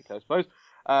round technically, I suppose.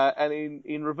 And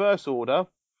in reverse order,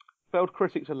 Failed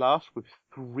Critics are last with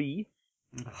 3,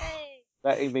 Hey.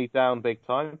 letting me down big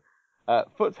time.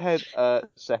 Foothead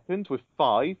second with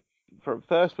 5.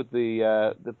 First with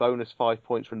the bonus 5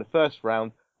 points from the first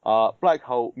round are Black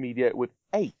Hole Media with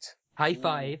 8. High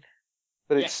five.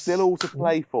 But Yes. it's still all to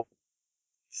play for.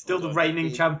 Still the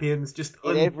reigning champions, just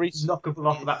In every- knockable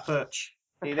off of that perch.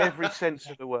 In every sense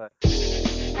of the word.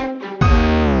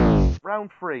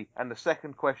 Round 3, and the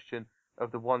second question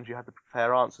of the ones you had to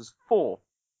prepare answers for.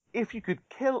 If you could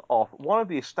kill off one of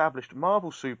the established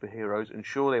Marvel superheroes and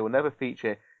ensure they will never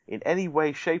feature in any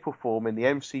way, shape or form in the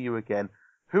MCU again,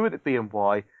 who would it be and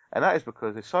why? And that is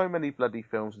because there's so many bloody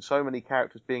films and so many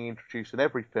characters being introduced in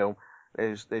every film,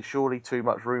 there's surely too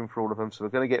much room for all of them, so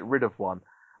we're going to get rid of one.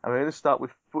 And we're going to start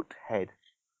with Foothead.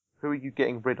 Who are you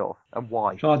getting rid of, and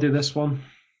why? Shall I do this one?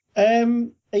 Are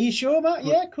you sure, Matt?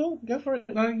 Yeah, cool. Go for it.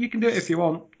 No, you can do it if you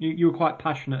want. You were quite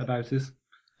passionate about it.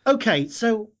 Okay,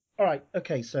 so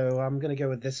I'm going to go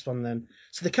with this one then.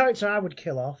 So the character I would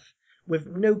kill off, with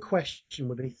no question,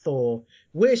 would be Thor.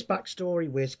 Worst backstory,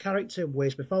 worst character,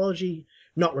 worst mythology,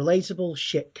 not relatable,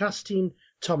 shit casting,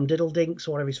 Tom Diddledinks,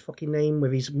 or whatever his fucking name,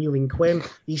 with his mewing Quim.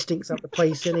 He stinks out the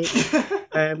place in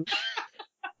it.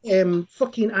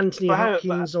 Fucking Anthony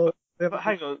Hopkins or... But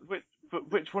hang on,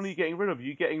 which one are you getting rid of? Are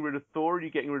you getting rid of Thor, are you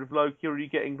getting rid of Loki, or are you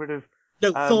getting rid of...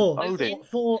 No, Thor. Odin.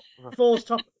 Thor's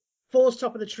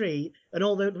top of the tree, and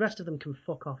all the rest of them can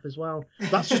fuck off as well.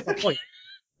 That's just my point.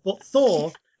 But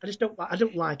Thor, I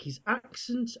don't like his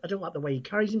accent. I don't like the way he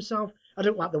carries himself. I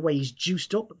don't like the way he's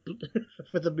juiced up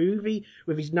for the movie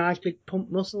with his nice big pump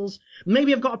muscles.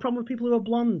 Maybe I've got a problem with people who are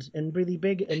blonde and really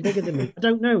big and bigger than me. I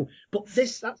don't know. But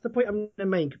that's the point I'm going to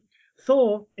make.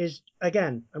 Thor is,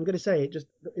 again, I'm going to say it,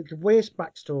 it's the worst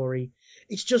backstory.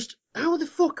 It's just, how the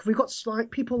fuck have we got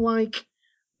like people like,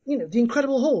 the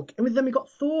Incredible Hulk, and then we got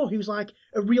Thor, who's like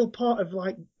a real part of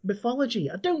like mythology.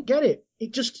 I don't get it.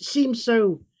 It just seems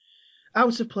so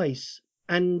out of place,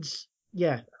 and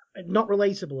yeah, not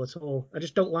relatable at all. I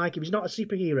just don't like him. He's not a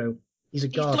superhero. He's a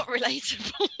god. He's not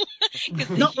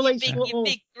relatable. Not relatable at all. Your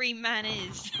big green man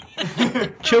is.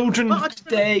 Children's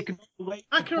Day.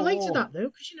 I can relate to that though,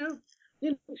 because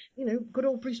good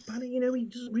old Bruce Banner. He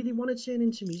doesn't really want to turn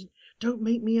into me. Don't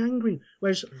make me angry.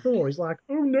 Whereas Thor is like,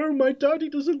 oh no, my daddy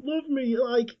doesn't love me.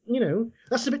 Like,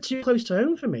 that's a bit too close to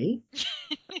home for me.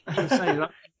 I can say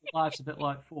that life's a bit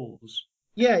like Thor's.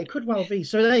 Yeah, it could well be.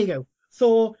 So there you go.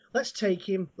 Thor, let's take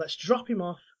him. Let's drop him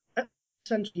off at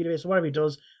Central Universe, whatever he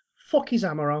does. Fuck his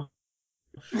hammer off.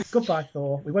 Goodbye,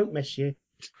 Thor. We won't miss you.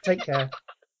 Take care.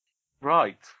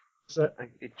 Right. So,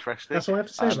 interesting. That's all I have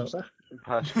to say about that.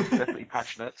 Definitely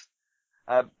passionate.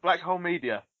 Black Hole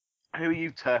Media, who are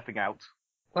you turfing out?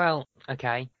 Well,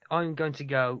 okay. I'm going to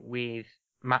go with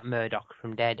Matt Murdock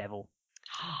from Daredevil.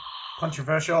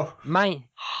 Controversial.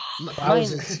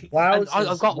 Wowzers.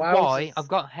 I've got Wowzers. why, I've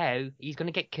got how. He's going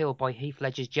to get killed by Heath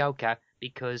Ledger's Joker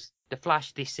because The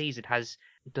Flash this season has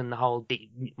done the whole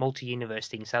multi-universe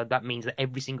thing, so that means that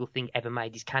every single thing ever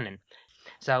made is canon.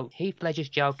 So Heath Ledger's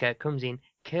Joker comes in,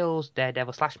 kills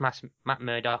Daredevil / Matt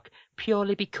Murdock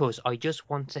purely because I just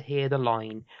want to hear the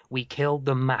line, "We killed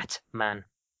the Matt Man."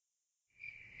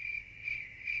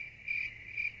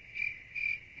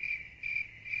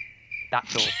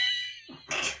 That's all.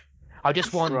 I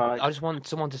just want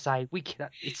someone to say,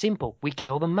 it's simple. We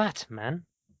kill the Matt Man.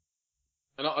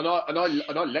 And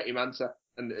I let him answer,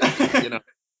 and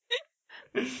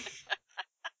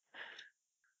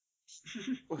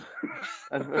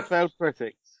And failed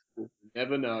critics.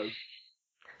 Never know.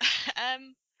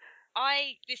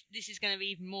 This is going to be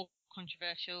even more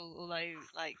controversial, although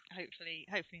hopefully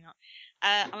not.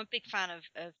 I'm a big fan of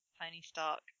Tony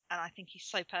Stark, and I think he's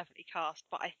so perfectly cast.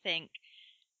 But I think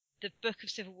the Book of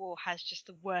Civil War has just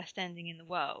the worst ending in the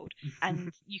world,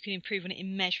 and you can improve on it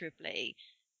immeasurably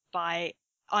by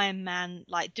Iron Man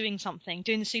doing the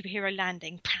superhero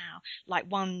landing, pow,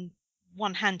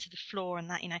 one hand to the floor and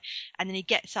that, and then he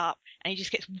gets up and he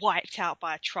just gets wiped out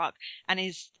by a truck and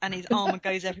his armor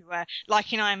goes everywhere,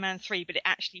 like in Iron Man 3, but it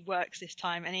actually works this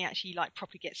time and he actually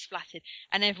properly gets splattered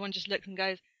and everyone just looks and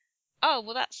goes, oh,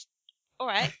 well that's all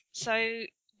right. So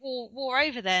war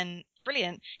over then.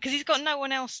 Brilliant. Because he's got no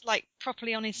one else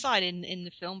properly on his side in the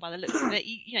film by the looks of it.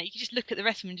 You can just look at the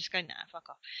rest of them and just go, nah, fuck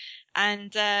off.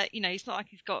 And, it's not like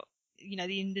he's got,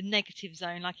 the negative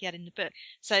zone like he had in the book.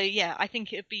 So yeah, I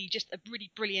think it would be just a really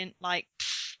brilliant,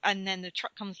 and then the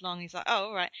truck comes along, he's like, oh,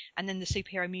 all right. And then the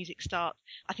superhero music starts.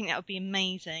 I think that would be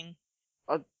amazing.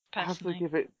 I'd have to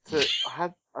give it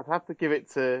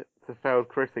to failed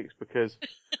critics because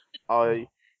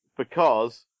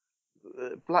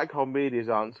Black Hole Media's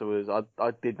answer was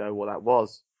I did know what that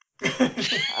was.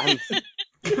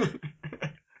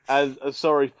 and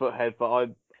sorry, Foothead, but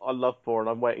I love Thor and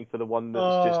I'm waiting for the one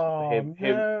that's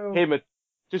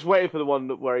just waiting for the one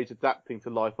where he's adapting to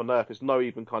life on Earth. There's no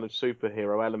even kind of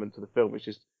superhero element to the film. It's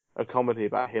just a comedy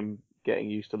about him getting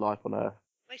used to life on Earth.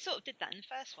 They sort of did that in the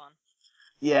first one.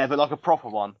 Yeah, but like a proper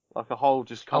one, like a whole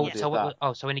just comedy. So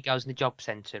when he goes in the job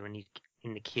centre and he's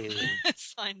in the queue and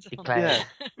signs he on. plays. Yeah.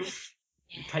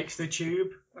 He takes the tube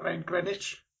around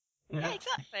Greenwich. Yeah,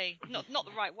 exactly. Not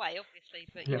the right way, obviously,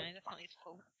 but that's not his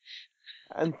fault.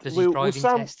 And does his driving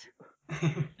test?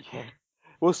 Yeah.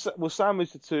 We'll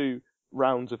sandwich the two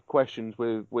rounds of questions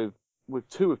with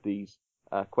two of these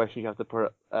questions you have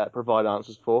to provide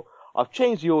answers for. I've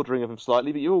changed the ordering of them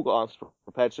slightly, but you all got answers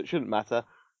prepared, so it shouldn't matter.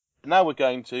 Now we're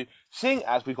going to, seeing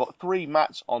as we've got three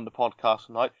Matts on the podcast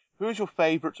tonight, who is your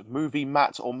favourite movie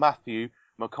Matt or Matthew?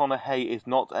 McConaughey is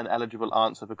not an eligible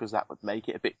answer because that would make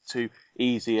it a bit too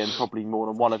easy and probably more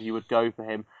than one of you would go for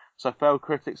him. So failed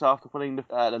critics, after winning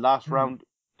the last round,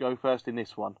 go first in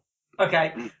this one.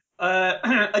 Okay.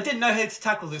 I didn't know how to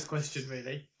tackle this question,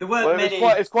 really. There weren't many...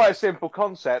 It's quite a simple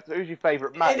concept. Who's your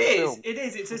favourite Matt in the film? It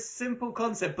is. It's a simple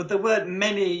concept, but there weren't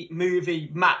many movie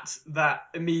Matts that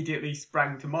immediately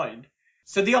sprang to mind.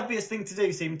 So the obvious thing to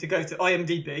do seemed to go to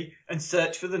IMDb and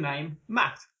search for the name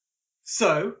Matt.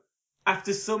 So,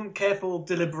 after some careful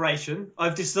deliberation,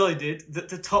 I've decided that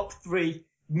the top 3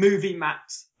 movie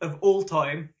Matts of all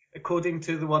time, according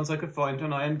to the ones I could find on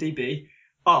IMDb,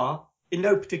 are, in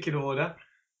no particular order,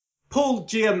 Paul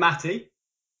Giamatti,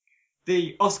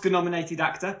 the Oscar-nominated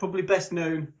actor, probably best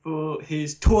known for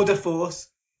his tour de force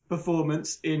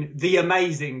performance in The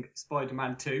Amazing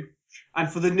Spider-Man 2,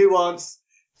 and for the nuanced,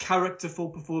 characterful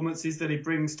performances that he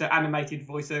brings to animated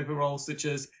voiceover roles, such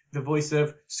as the voice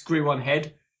of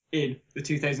Screw-on-Head in the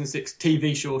 2006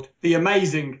 TV short The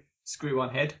Amazing Screw on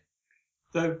Head.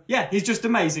 So, yeah, he's just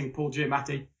amazing, Paul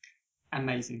Giamatti.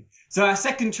 Amazing. So our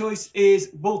second choice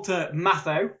is Walter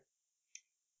Matthau,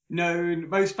 known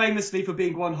most famously for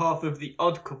being one half of The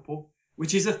Odd Couple,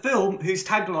 which is a film whose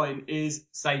tagline is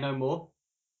Say No More.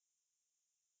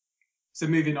 So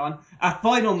moving on. Our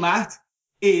final Matt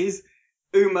is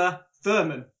Uma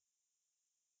Thurman.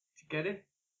 Did you get it?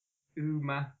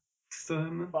 Uma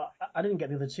Thurman. But I didn't get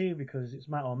the other two because it's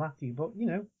Matt or Matthew, but, you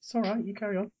know, it's all right. You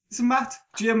carry on. It's Matt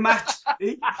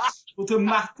Giamatti. Walter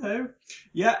Matthau.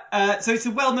 Yeah, so it's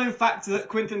a well-known fact that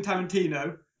Quentin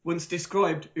Tarantino once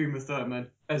described Uma Thurman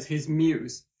as his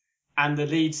muse. And the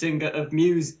lead singer of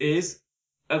Muse is,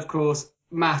 of course,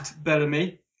 Matt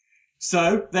Bellamy.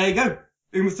 So, there you go.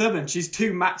 Uma Thurman. She's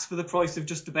 2 Matts for the price of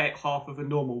just about half of a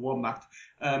normal 1 Matt.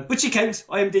 But she counts.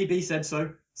 IMDb said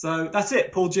so. So, that's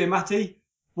it. Paul Giamatti,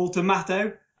 Walter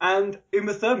Matthau, and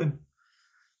Uma Thurman.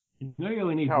 You know you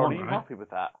only need Carol, one, are you right? happy with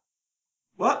that?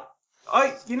 What?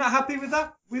 You're not happy with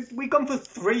that? We've gone for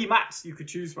 3 Matts you could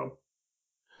choose from.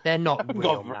 They're not Haven't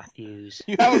real gone for- Matthews.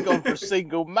 You haven't gone for a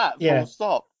single Matt, Yeah. full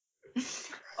stop.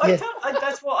 Yeah.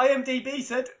 That's what IMDb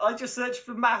said. I just searched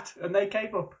for Matt and they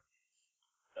came up.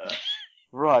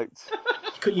 Right.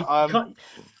 You Um, can't,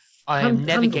 I am Hand-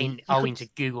 never handle. getting You Owen could-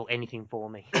 to Google anything for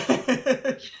me.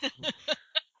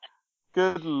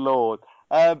 Good lord.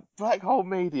 Black Hole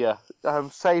Media,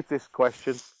 save this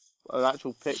question. An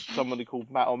actual pick, somebody called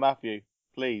Matt or Matthew,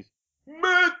 please.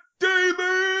 Matt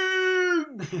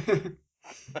Damon!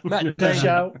 Matt Damon.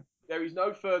 Shout. There is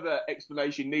no further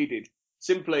explanation needed.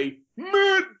 Simply,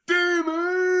 Matt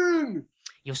Damon!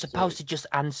 You're supposed to just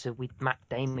answer with Matt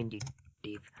Damon, you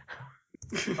div.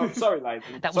 I'm sorry,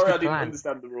 Nathan. That was Sorry the I didn't plan.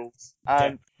 understand the rules.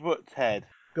 And Foothead.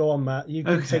 Go on, Matt. You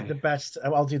can Okay. take the best.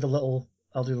 I'll do the little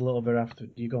bit after.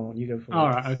 You go on. You go for it. All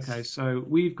right, okay. So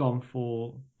we've gone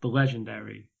for the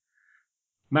legendary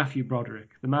Matthew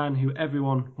Broderick, the man who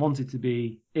everyone wanted to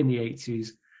be in the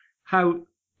 80s. How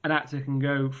an actor can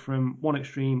go from one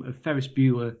extreme of Ferris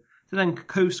Bueller to then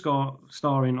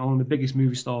co-starring on the biggest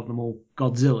movie star of them all,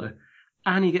 Godzilla,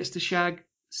 and he gets to shag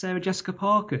Sarah Jessica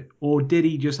Parker. Or did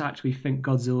he just actually think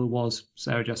Godzilla was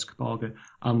Sarah Jessica Parker?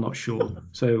 I'm not sure.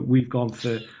 So we've gone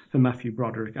for Matthew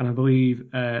Broderick, and I believe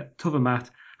T'other Matt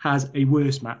has a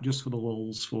worse Matt just for the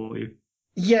lulz for you.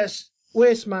 Yes.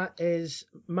 Worst Matt is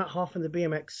Matt Hoffman, the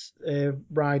BMX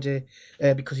rider,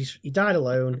 because he died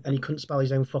alone and he couldn't spell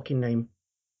his own fucking name.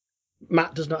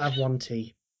 Matt does not have 1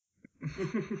 T.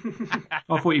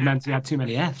 I thought you meant he had too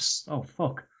many Fs. Oh,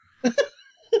 fuck.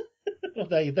 Well,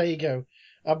 there you go.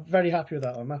 I'm very happy with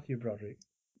that one, Matthew Broderick.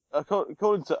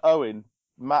 According to Owen,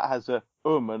 Matt has a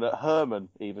and a Herman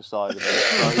either side of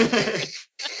it.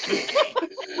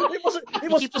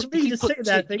 It wasn't just me just sitting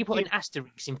there Did you put thinking, an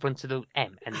asterisk in front of the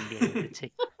M and the end of the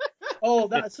T? oh,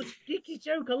 that's such a geeky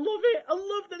joke. I love it. I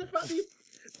love the fact that you're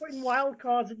putting wild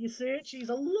cards in your searches.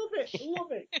 I love it. I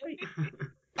love it. Wait. You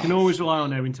can always rely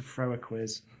on Owen to throw a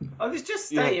quiz. I was just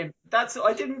saying,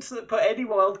 I didn't put any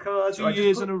wild cards. 2 I just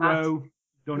years put in a Matt. row.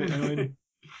 Done it, Owen.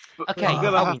 Okay, I'm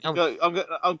gonna, Owen, have to go,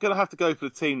 I'm gonna have to go for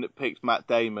the team that picked Matt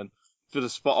Damon for the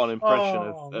spot-on impression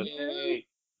Oh, of. Yay.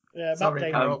 Yeah, Sorry,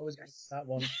 Matt Damon Carol. always gets that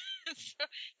one. So,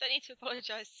 don't need to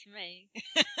apologise to me.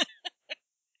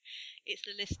 It's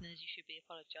the listeners you should be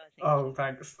apologising. Oh,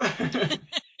 thanks.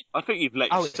 I think you've let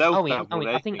Oh, yourself Owen, down Owen,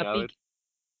 with I think anything,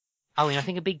 Owen. I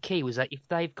think a big key was that if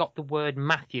they've got the word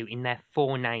Matthew in their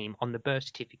forename on the birth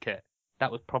certificate,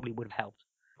 that would have helped.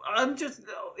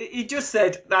 He just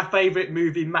said their favourite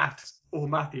movie, Matt or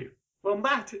Matthew. Well,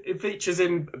 Matt, it features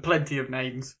in plenty of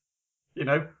names, you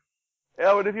know.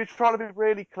 Owen, if you're trying to be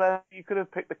really clever, you could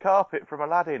have picked the carpet from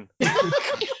Aladdin.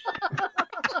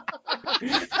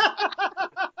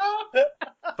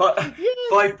 But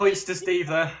 5 points to Steve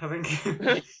there, I think.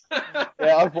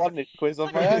 Yeah, I've won this quiz on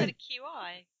I my thought own. it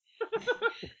was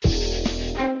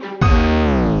a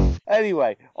QI.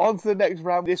 Anyway, on to the next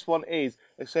round. This one is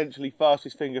essentially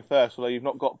fastest finger first, although you've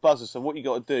not got buzzers. So what you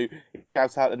got to do is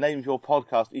shout out the name of your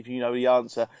podcast if you know the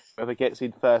answer. Whoever gets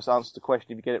in first answers the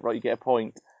question. If you get it right, you get a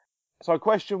point. So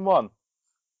question 1.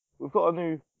 We've got a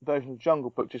new version of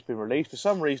Jungle Book just been released. For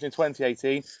some reason in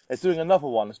 2018, they're doing another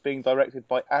one that's being directed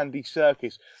by Andy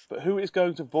Serkis. But who is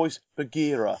going to voice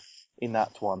Bagheera in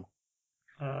that one?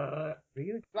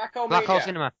 Really? Black Hole Black Hole Media.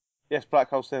 Cinema. Yes, Black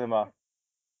Hole Cinema.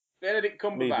 Benedict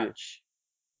Media. Cumberbatch.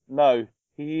 No,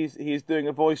 he is doing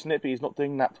a voice in it, but he's not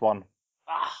doing that one.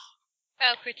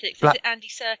 Fail critics. Black- Is it Andy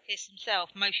Serkis himself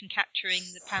motion capturing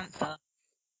the panther?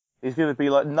 He's going to be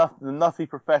like the nutty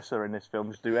professor in this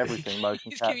film, just do everything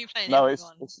motion He's cap. gonna be playing No,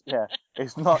 everyone.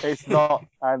 it's not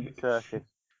Andy Serkis.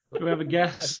 Do we have a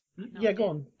guess? Yeah, go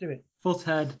on, do it.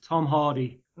 Foothead, Tom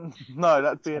Hardy, No,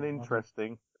 that'd be an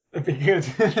interesting. It'd be good.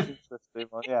 Interesting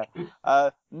one, yeah.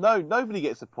 No, nobody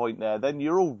gets a point there. Then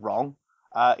you're all wrong.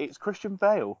 It's Christian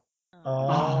Bale.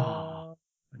 Oh,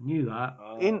 I knew that.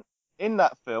 In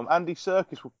that film, Andy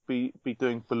Serkis will be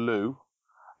doing Baloo.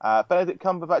 Benedict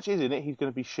Cumberbatch is in it. He's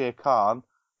going to be Shere Khan.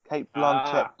 Kate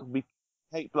Blanchett will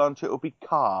be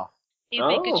Car. He'd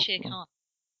be a good Shere Khan.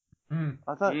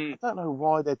 I don't know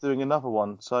why they're doing another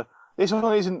one. So this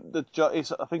one isn't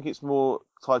I think it's more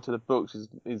tied to the books.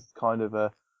 Is kind of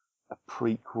a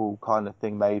prequel kind of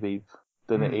thing maybe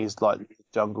than it is like the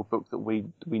Jungle Book that we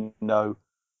know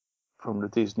from the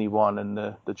Disney one and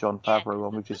the Jon Favreau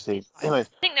one we've just seen. Anyways,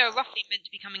 I think they were roughly meant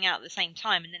to be coming out at the same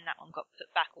time, and then that one got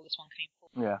put back, or this one came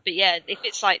forward. yeah, But yeah, if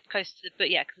it's like close to the book,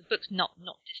 yeah, because the book's not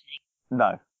Disney.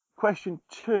 no. Question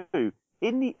 2.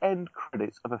 In the end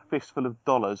credits of A Fistful of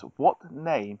Dollars, what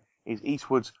name is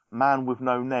Eastwood's Man with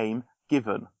No Name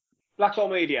given?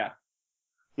 Blackhole Media.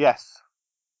 Yes.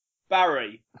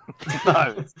 Barry.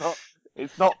 No, it's not.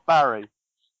 It's not Barry.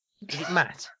 Is it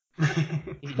Matt? Is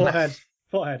it Matt?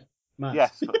 Forehead. Matt.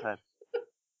 Yes, Foothead.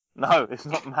 No, it's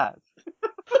not Matt.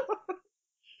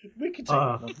 We can take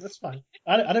that one. That's fine.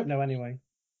 I don't know anyway.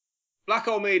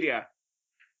 Blackhole Media.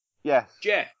 Yes.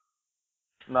 Jeff.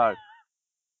 No.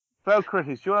 Failed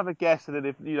critics, do you want to have a guess, and then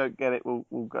if you don't get it,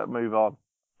 we'll go, move on.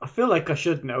 I feel like I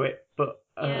should know it, but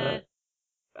it's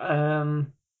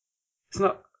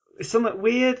not. It's something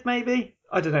weird, maybe.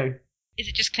 I don't know. Is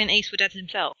it just Clint Eastwood as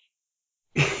himself?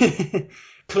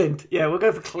 Clint. Yeah, we'll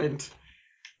go for Clint.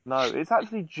 No, it's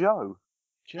actually Joe.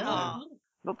 Oh.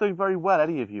 Not doing very well,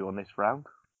 any of you, on this round.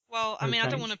 Well, I mean, I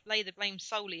Okay. don't want to lay the blame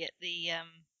solely at the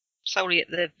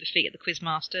feet of the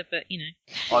quizmaster, but you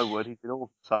know. I would. He's been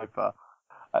awful so far.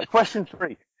 Question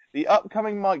 3. The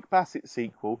upcoming Mike Bassett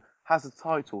sequel has a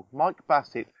title: Mike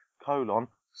Bassett,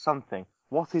 something.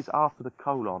 What is after the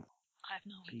colon? I have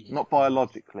no idea. Not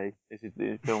biologically. This is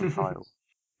the film title.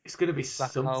 It's going to be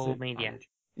Black something. Hole Media.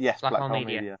 Yes, Black Black Hole Hole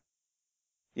Media. Media.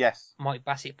 Yes. Mike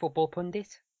Bassett, football pundit?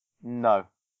 No.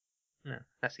 No,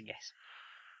 that's a guess.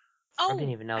 Oh, I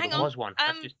didn't even know hang there on. was one.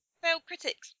 That's just... Failed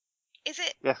critics. Is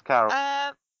it? Yes, Carol.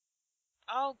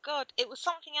 Oh God, it was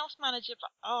something else, manager. But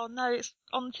oh no, it's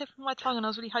on the tip of my tongue, and I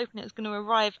was really hoping it was going to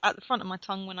arrive at the front of my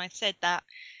tongue when I said that,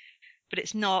 but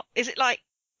it's not. Is it like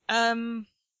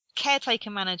caretaker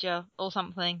manager or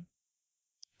something?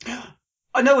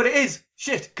 I know what it is.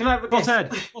 Shit, can I have a guess?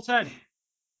 Forehead.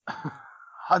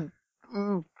 I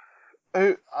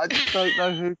don't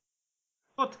know who.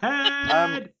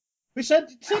 Forehead. We said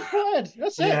Forehead.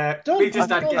 That's it. Yeah, Done. we just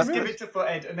had Done. guess. Give it to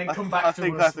Foothead and then come back I to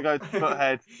think us. I have to go to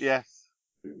Foothead. Yes.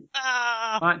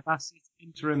 Ah, Mike Bassett,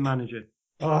 interim manager.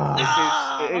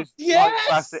 It is Yes! Mike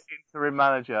Bassett, interim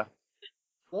manager.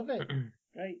 Love it.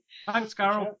 Great. Thanks,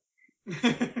 Carol.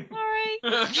 sorry.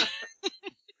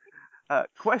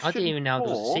 Question I didn't even know there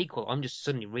was a 4. sequel. I'm just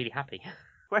suddenly really happy.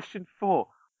 Question 4.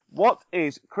 What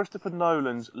is Christopher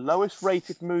Nolan's lowest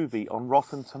rated movie on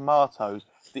Rotten Tomatoes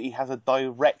that he has a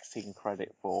directing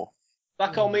credit for?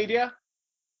 Blackhole Media.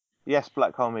 Yes,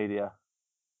 Black Hole Media.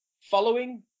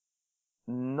 Following.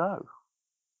 No.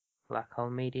 Black Hole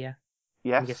Media.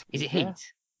 Yes. Is it Heat? Yeah.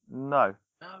 No.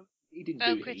 No, he didn't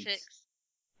Failed do Heat. critics.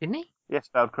 Didn't he? Yes,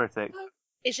 Failed Critics.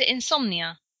 Is it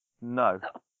Insomnia? No.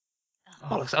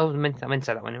 Oh, I meant to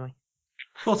say that one anyway.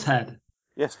 Forehead.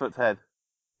 Yes, Foothead.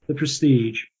 The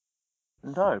Prestige.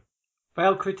 No.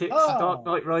 Failed critics. Oh. Dark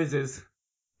Knight Rises.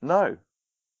 No.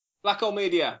 Blackhole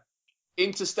Media.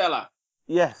 Interstellar.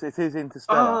 Yes, it is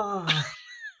Interstellar. Ah.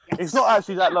 It's not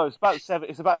actually that low. It's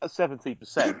about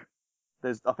 70%.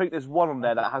 I think there's one on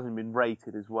there that hasn't been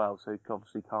rated as well, so you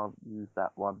obviously can't use that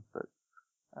one. But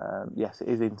yes, it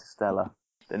is Interstellar.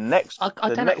 The next. I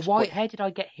the don't know next why. que- How did I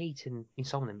get Heat and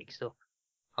Insomnia mixed up?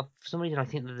 For some reason, I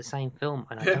think they're the same film,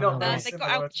 and I They're don't not know. very why. They've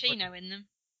got similar. Al Pacino in them.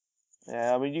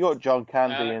 Yeah, I mean you got John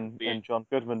Candy Yeah. and John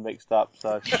Goodman mixed up.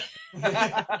 So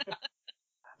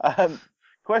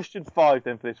question 5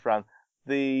 then for this round.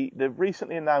 The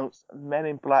recently announced Men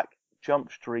in Black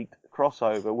Jump Street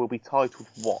crossover will be titled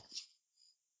what?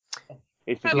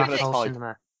 It's been Black given a Hole title.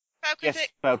 Cinema. Failed Yes,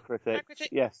 critic. Failed Critic. Failed Critic.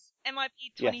 Yes,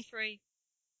 MIP 23.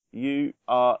 you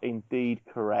are indeed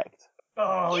correct.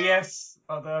 Oh yes,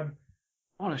 well done.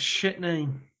 What a shit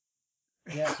name.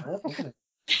 Yeah, it's awful, isn't it?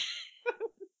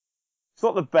 It's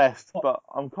not the best, but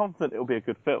I'm confident it'll be a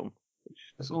good film.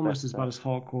 It's almost as bad as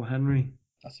Hardcore Henry.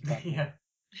 That's a bad one. Yeah.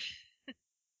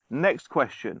 Next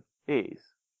question is,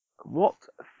 what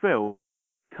film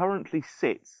currently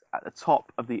sits at the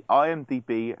top of the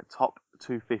IMDb Top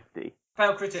 250?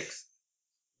 Failed critics.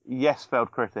 Yes, Failed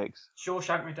Critics.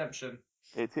 Shawshank Redemption.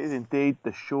 It is indeed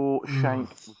The Shawshank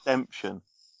Redemption.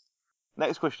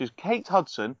 Next question is: Kate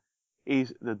Hudson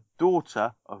is the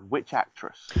daughter of which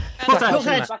actress? Black Hole Hole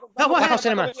Cinema. Cinema. Black Hole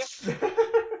Cinema.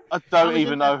 I don't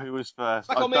even know who was first.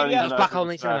 Black I Hole don't Media. even It was know Black who Hole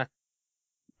was Cinema. first.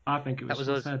 I think it That was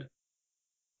was us. Foothead.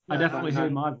 I definitely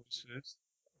heard my voice first.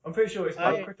 I'm pretty sure it's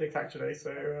I- Critics actually.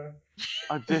 So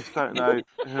I just don't know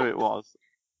who it was.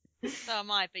 So am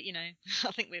I, but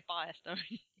I think we're biased, don't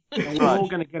we? And we're all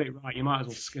going to get it right. You might as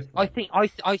well skip it.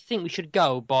 I think we should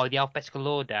go by the alphabetical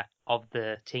order of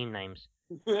the team names.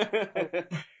 I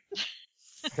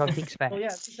think Well, yeah,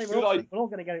 we're Good all, idea. we're all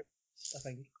going to get it. I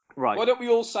think. Right. Why don't we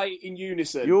all say it in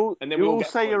unison? You'll and then we all get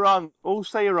say your points. all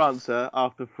say your answer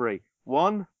after 3.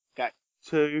 1, Okay.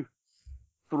 2,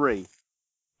 3.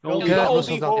 All Kurt the- Goldie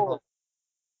Russell got the Hawn. ball.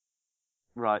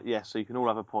 Right. Yeah. So you can all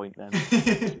have a point then.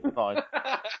 Fine.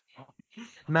 I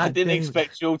Mad didn't things.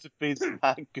 expect you all to be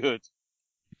that good.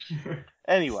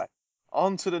 Anyway,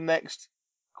 on to the next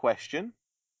question.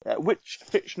 Which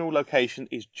fictional location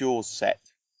is Jaws set?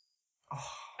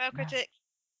 Failed Critics.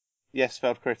 Yes,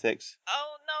 Failed Critics.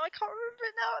 Oh no, I can't remember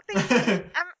it now. I think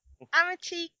it's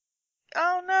Amity.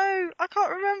 Oh no, I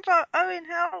can't remember. Owen,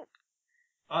 help.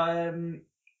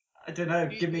 I don't know.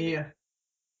 Give me.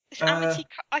 It's Amity.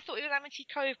 I thought it was Amity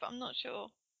Cove, but I'm not sure.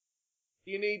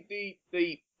 Do you need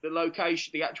the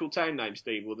location, the actual town name,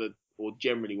 Steve, or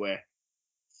generally where?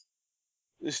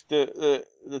 It's the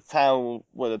town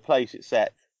where the place it's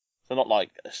set. So not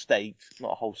like a state,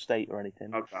 not a whole state or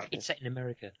anything. Okay. It's set in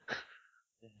America.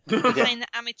 You're Yeah. saying that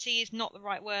Amity is not the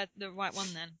right word, the right one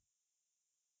then?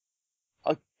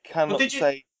 I cannot Well, did you-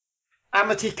 say.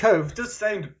 Amity Cove does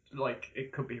sound like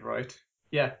it could be right.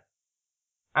 Yeah.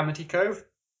 Amity Cove.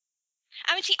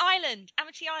 Amity Island.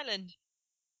 Amity Island.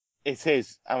 It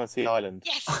is Amity Island.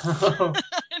 Yes. Oh.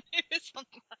 I knew it was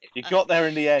something like You that. got there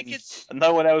in the end, Because- and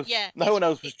no one else. Yeah, no one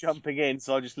else was it's- jumping in,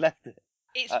 so I just left it.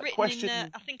 It's written question- in,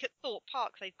 I think at Thorpe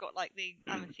Park they've got like the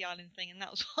Amity Island thing, and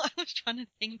that was what I was trying to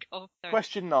think of. Sorry.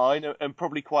 Question 9, and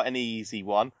probably quite an easy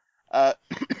one.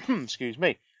 Excuse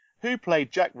me. Who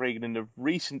played Jack Regan in the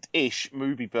recent-ish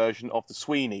movie version of The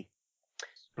Sweeney?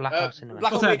 Black Hole Cinema.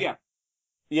 Black Hole What's that? Media.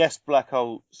 Yes, Black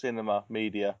Hole Cinema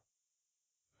Media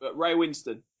Ray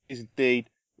Winston. is indeed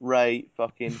Ray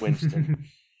fucking Winston.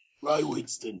 Ray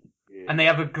Winston. And they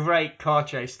have a great car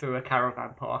chase through a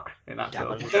caravan park in that Yeah,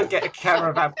 film. but- You don't get a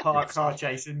caravan park car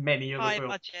chase in many other High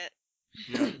films.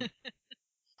 budget.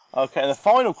 Okay, and the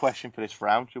final question for this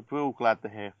round, you'll be all glad to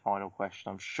hear final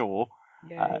question, I'm sure,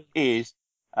 is,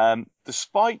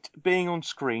 despite being on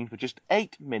screen for just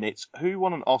 8 minutes, who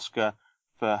won an Oscar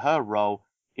for her role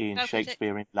in Failed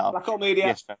Shakespeare in Love? Black Hole Media.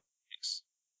 Yes, Failed Critics.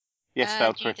 Yes,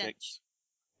 Failed Judi Critics.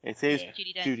 It is Yeah.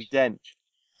 Judi Dench. Judi Dench.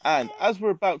 And as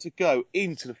we're about to go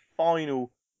into the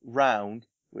final round,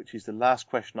 which is the last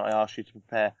question I asked you to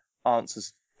prepare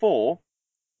answers for,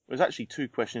 there's actually 2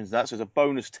 questions in that, so there's a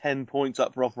bonus 10 points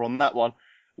up for offer on that one.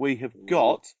 We have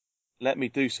got, let me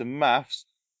do some maths,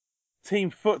 Team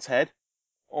Foothead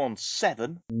on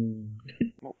 7.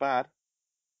 Not bad.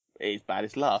 It is bad,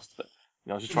 it's last, but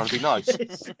I was just trying to be nice.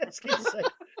 It's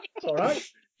all right.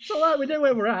 It's all right. We know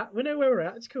where we're at. We know where we're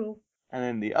at. It's cool. And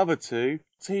then the other 2,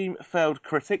 Team Failed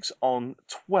Critics on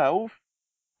 12,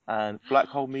 and Black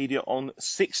Hole Media on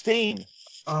 16.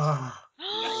 Ah.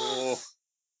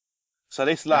 So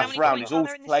this How last many round points is are all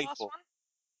there to in this play last for.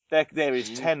 one? There is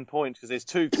 10 points because there's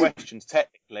 2 questions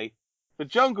technically. The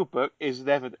Jungle Book is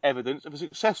evidence of a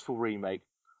successful remake.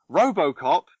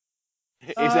 RoboCop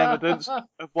is evidence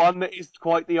of one that is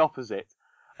quite the opposite.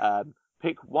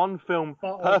 Pick one film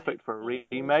perfect for a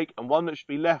remake and one that should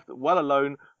be left well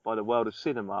alone by the world of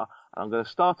cinema. And I'm going to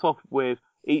start off with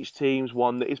each team's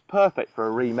one that is perfect for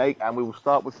a remake, and we will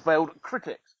start with Failed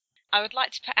Critics. I would like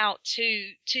to put out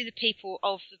to the people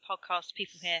of the podcast,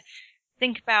 people here,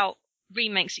 think about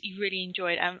remakes that you really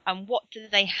enjoyed, and what do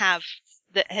they have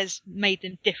that has made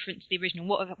them different to the original?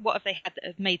 What have they had that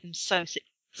have made them so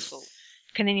successful?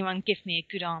 Can anyone give me a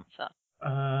good answer?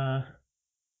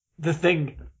 The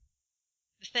Thing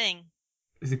The Thing.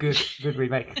 is a good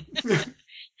remake.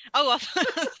 Oh, I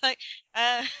was like,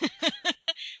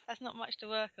 that's not much to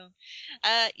work on.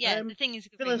 Yeah, The Thing is a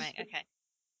good Vanilla remake. Okay.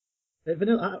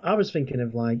 I was thinking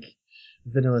of like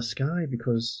Vanilla Sky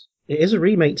because it is a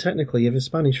remake technically of a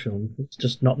Spanish film. It's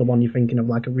just not the one you're thinking of,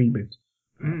 like a reboot.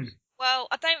 Mm. Well,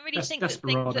 I don't really think that things that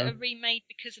Desperado. are remade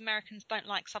because Americans don't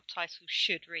like subtitles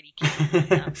should really keep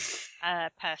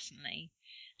personally.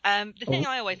 The thing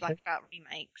I always like about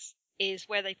remakes is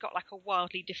where they've got like a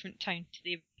wildly different tone to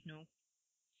the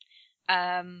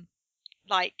original.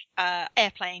 Like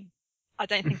Airplane. I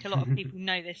don't think a lot of people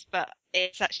know this, but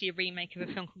it's actually a remake of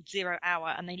a film called 0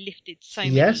 Hour, and they lifted so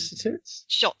many Yes, it is.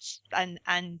 shots and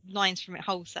lines from it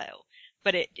wholesale.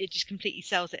 but it just completely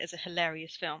sells it as a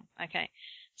hilarious film. Okay,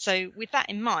 so with that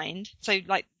in mind, so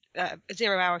like.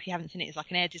 0 Hour, if you haven't seen it, is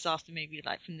like an air disaster movie,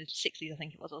 like from the 60s, I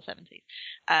think it was, or 70s,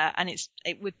 and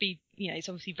it would be, it's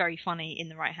obviously very funny in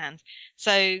the right hands.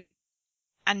 So,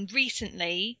 and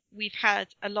recently we've had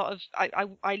a lot of,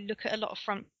 I look at a lot of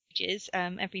front pages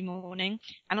every morning,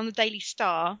 and on the Daily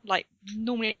Star, like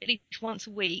normally at least once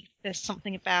a week, there's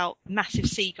something about massive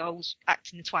seagulls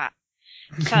acting the twat.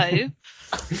 So,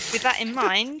 with that in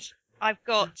mind, I've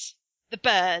got The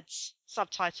Birds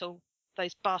subtitle.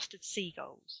 Those bastard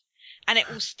seagulls, and it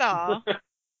will star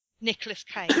Nicolas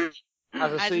Cage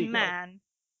as a man.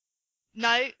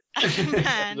 No, as a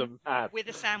man with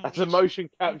a sandwich. That's a motion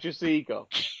capture seagull.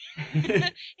 he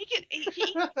could,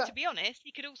 to be honest,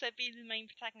 he could also be the main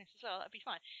protagonist as well. That'd be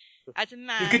fine. As a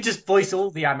man, You could just voice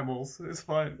all the animals. It's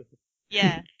fine.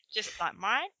 yeah, just like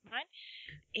mine.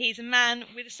 He's a man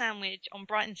with a sandwich on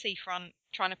Brighton seafront,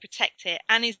 trying to protect it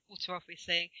and his daughter,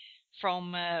 obviously,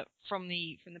 from the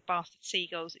bastard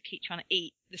seagulls that keep trying to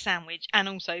eat the sandwich, and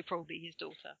also probably his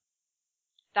daughter.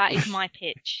 That is my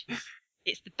pitch.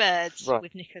 It's The Birds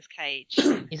with Nicolas Cage.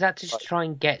 Is that to just try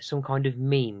and get some kind of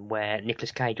meme where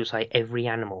Nicolas Cage will say every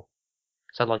animal?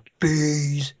 So like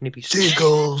bees, and it'd be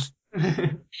seagulls.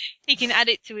 He can add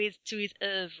it to his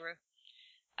oeuvre.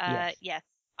 Yes. Yeah.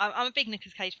 I'm a big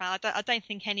Nicolas Cage fan. I don't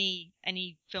think any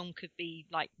film could be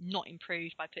like not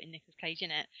improved by putting Nicolas Cage in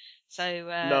it. So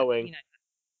Knowing.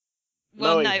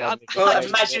 Well, Knowing no. Well,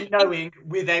 imagine knowing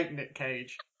without Nick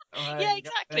Cage. Yeah,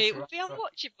 exactly. It would be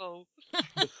unwatchable.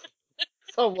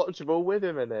 It's unwatchable with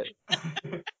him in it.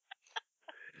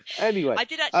 Anyway, I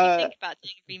did actually think about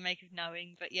doing a remake of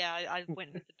Knowing, but yeah, I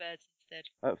went with The Birds instead.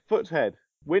 Foothead,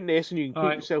 win this and you can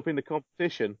keep yourself in the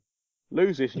competition.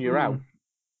 Lose this and you're out.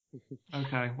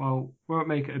 Okay, well, won't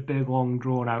make it a big, long,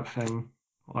 drawn-out thing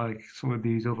like some of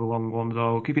these other long ones.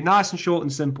 I'll keep it nice and short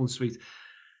and simple and sweet.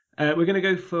 We're going to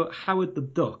go for Howard the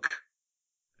Duck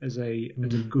as a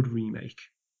good remake.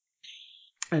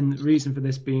 And the reason for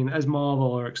this being, as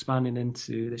Marvel are expanding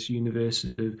into this universe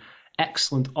of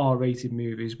excellent R-rated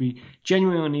movies, we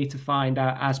genuinely need to find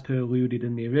out, as per alluded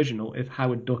in the original, if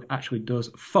Howard Duck actually does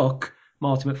fuck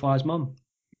Marty McFly's mum.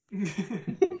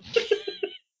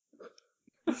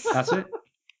 That's it.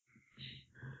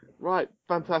 Right,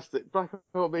 fantastic. Black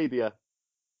Hawk Media.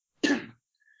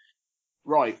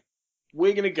 Right,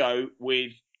 we're going to go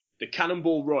with the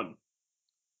Cannonball Run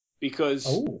because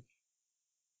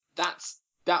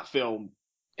that film.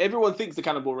 Everyone thinks the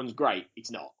Cannonball Run's great.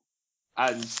 It's not,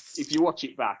 and if you watch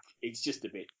it back, it's just a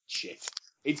bit shit.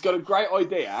 It's got a great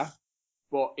idea,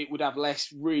 but it would have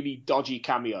less really dodgy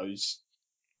cameos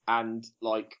and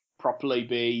like properly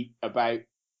be about.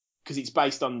 Because it's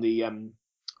based on the,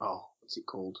 what's it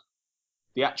called?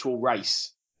 The actual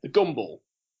race. The gumball,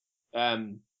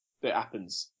 that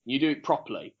happens. You do it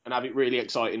properly and have it really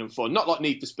exciting and fun. Not like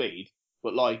Need for Speed,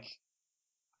 but like,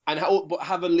 but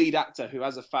have a lead actor who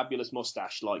has a fabulous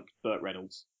mustache like Burt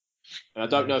Reynolds. And I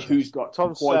don't know who's got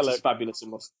Tom quite Selleck. as fabulous a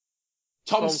mustache.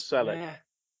 Tom Selleck. Yeah.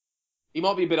 He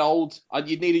might be a bit old.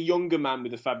 You'd need a younger man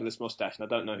with a fabulous mustache, and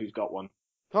I don't know who's got one.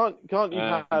 Can't you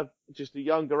have just a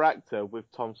younger actor with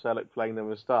Tom Selleck playing the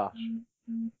moustache?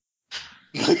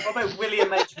 What about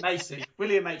William H. Macy?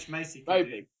 William H. Macy.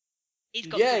 Maybe. He's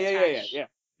got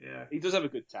Yeah. He does have a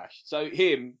good tash. So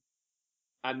him,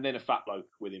 and then a fat bloke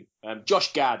with him,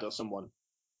 Josh Gad or someone.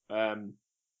 But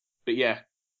yeah,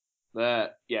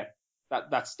 that's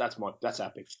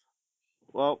happy.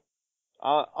 Well,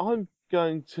 I'm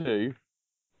going to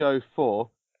go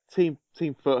for Team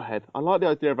Foothead. I like the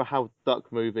idea of a Howard Duck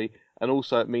movie, and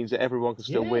also it means that everyone can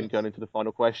still win going into the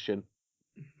final question.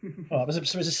 Oh, it was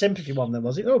a sympathy one then,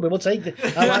 was it? Oh, but we'll take it.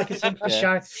 I like a sympathy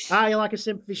shag. I like a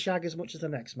sympathy shag as much as the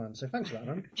next man. So thanks for that,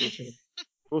 man.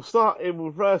 We'll start in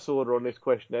reverse order on this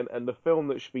question then, and the film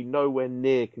that should be nowhere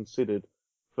near considered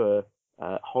for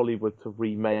Hollywood to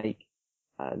remake,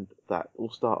 and that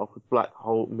will start off with Black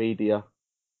Hole Media.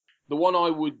 The one I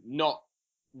would not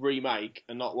remake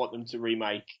and not want them to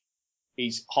remake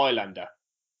is Highlander,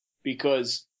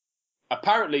 because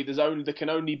apparently there can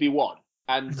only be one,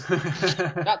 and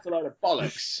that's a load of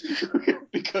bollocks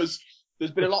because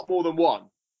there's been a lot more than one,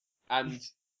 and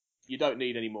you don't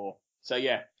need any more. So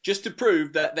yeah, just to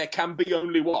prove that there can be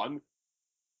only one,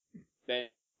 then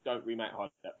don't remake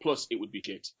Highlander. Plus, it would be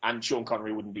shit, and Sean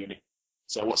Connery wouldn't be in it.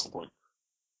 So what's the point?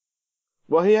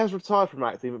 Well, he has retired from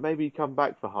acting, but maybe he'd come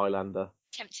back for Highlander.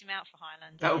 Tempts him out for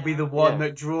Highlander. That would be the one Yeah.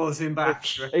 that draws him back.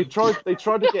 They tried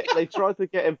to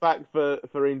get him back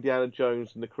for Indiana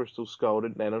Jones and the Crystal Skull,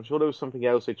 didn't they? And I'm sure there was something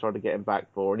else they tried to get him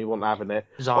back for, and he wasn't having it.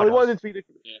 Oh, they wanted him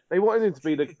to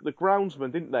be the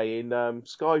groundsman, didn't they? In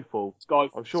Skyfall.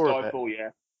 I'm sure of it. Skyfall,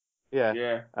 yeah.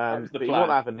 Yeah. That was the But he plan.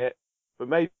 wasn't having it. But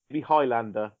maybe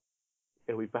Highlander,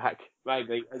 he'll be back.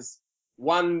 Maybe as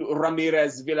Juan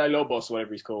Ramirez Villalobos,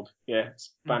 whatever he's called. Yeah,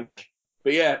 Spanish.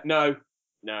 But yeah, no.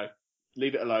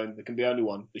 Leave it alone. There can be only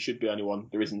one. There should be only one.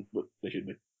 There isn't, but there should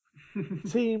be.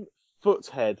 Team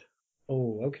Foothead.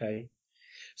 Oh, okay.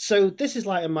 So this is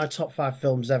like in my top 5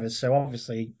 films ever. So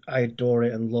obviously I adore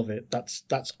it and love it.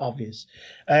 That's obvious.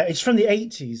 It's from the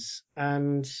 80s,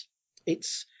 and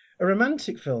it's a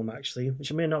romantic film actually,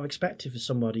 which I may not have expected for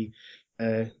somebody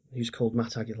who's called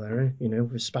Matt Aguilera,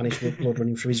 with Spanish blood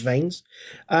running through his veins.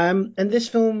 And this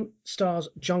film stars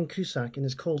John Cusack and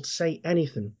is called Say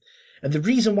Anything. And the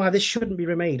reason why this shouldn't be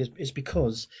remade is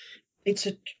because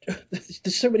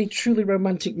there's so many truly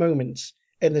romantic moments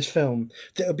in this film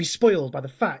that would be spoiled by the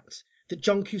fact that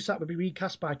John Cusack would be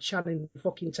recast by Channing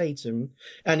fucking Tatum,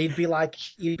 and he'd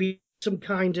be some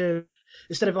kind of,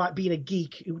 instead of like being a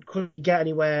geek who couldn't get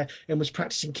anywhere and was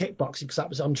practicing kickboxing because that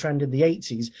was on trend in the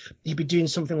 80s, he'd be doing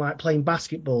something like playing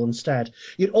basketball instead.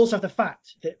 You'd also have the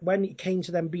fact that when it came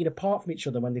to them being apart from each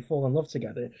other, when they fall in love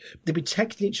together, they'd be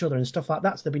texting each other and stuff like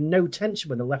that, so there'd be no tension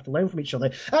when they're left alone from each other.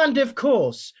 And of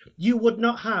course, you would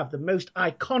not have the most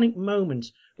iconic moment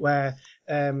where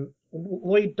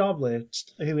Lloyd Dobler,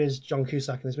 who is John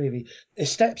Cusack in this movie,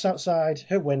 steps outside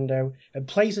her window and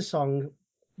plays a song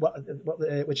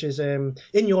which is In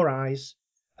Your Eyes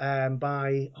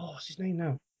by, what's his name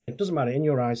now? It doesn't matter, In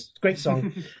Your Eyes. Great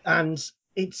song. And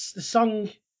it's the song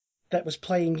that was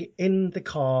playing in the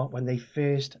car when they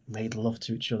first made love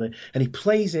to each other. And he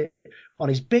plays it on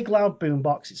his big loud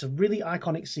boombox. It's a really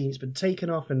iconic scene. It's been taken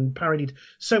off and parodied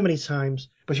so many times.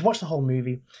 But if you watch the whole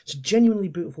movie, it's a genuinely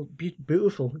beautiful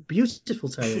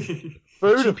tale.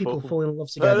 Two people falling in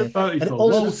love together. Beautiful. And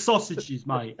also, All sausages,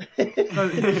 mate.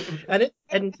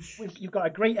 and you've got a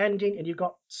great ending, and you've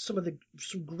got some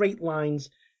great lines.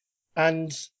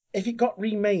 And if it got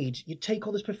remade, you'd take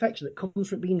all this perfection that comes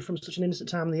from being from such an innocent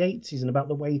time in the 80s and about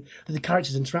the way that the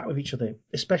characters interact with each other,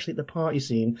 especially at the party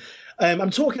scene.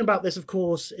 I'm talking about this, of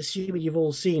course, assuming you've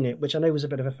all seen it, which I know was a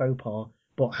bit of a faux pas,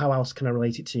 but how else can I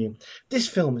relate it to you? This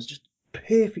film is just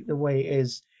perfect the way it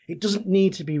is. It doesn't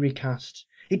need to be recast.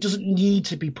 It doesn't need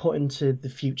to be put into the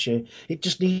future. It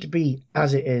just needs to be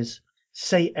as it is.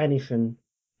 Say Anything,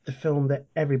 the film that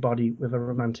everybody with a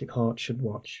romantic heart should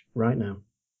watch right now.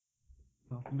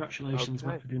 Well, congratulations,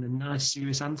 Matt, for doing a nice,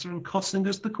 serious answer and costing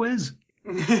us the quiz.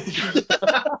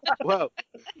 Well,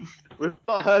 we've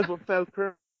not heard what Failed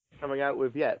Critics coming out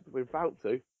with yet, but we're about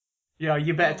to. Yeah,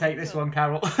 you better take this one,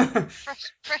 Carol.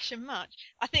 fresh and much.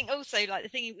 I think also, like, the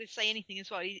thing he would Say Anything as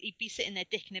well, he'd be sitting there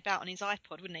dicking about on his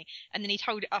iPod, wouldn't he? And then he'd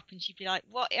hold it up and she'd be like,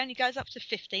 what? It only goes up to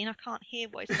 15. I can't hear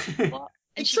what it's what?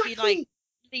 And Exactly. she'd be like,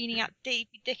 leaning out,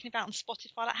 dicking about on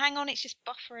Spotify, like, hang on, it's just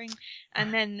buffering.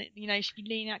 And then, she'd be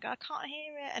leaning out, go, I can't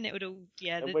hear it. And it would all,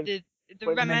 the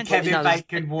romantic. Kevin No,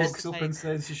 Bacon there's- walks up and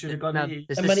says you should have gone No, to you.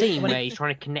 there's And the when it- scene when where it- he's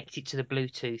trying to connect it to the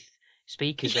Bluetooth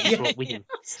speakers that he brought with him.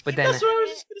 But then, That's what I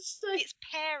was just going to say. It's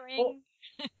pairing.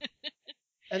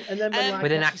 And then when, like, but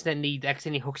then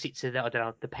accidentally hooks it to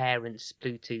the parents'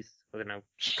 Bluetooth,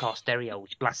 car stereo,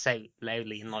 which blasts out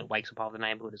loudly and wakes up half the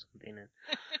neighbourhood or something.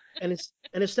 And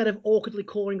instead of awkwardly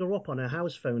calling her up on her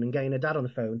house phone and getting her dad on the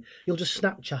phone, you'll just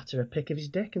Snapchat her a pic of his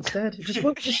dick instead. It just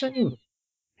won't be the same.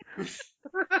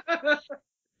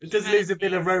 It does lose a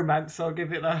bit of romance, so I'll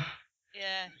give it a...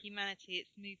 Yeah, humanity,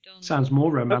 it's moved on. Sounds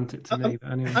more romantic to me,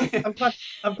 but anyway.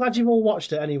 I'm glad you've all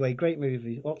watched it anyway. Great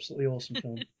movie. Absolutely awesome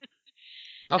film.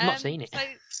 I've not seen it.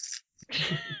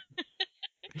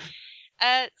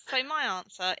 So my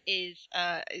answer is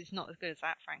not as good as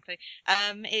that, frankly.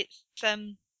 It's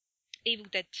Evil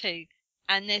Dead 2,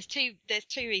 and there's two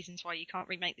reasons why you can't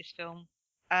remake this film.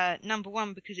 Number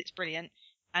one, because it's brilliant,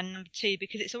 and number two,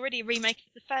 because it's already a remake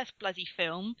of the first bloody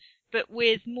film, but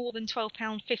with more than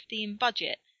 £12.50 in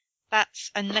budget.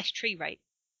 And less tree rate.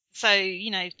 So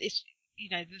it's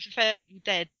the first Evil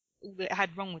Dead. All that it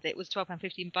had wrong with it was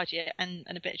 £12.50 in budget and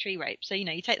a bit of tree rape. So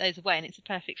you take those away and it's a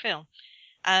perfect film.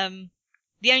 The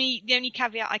only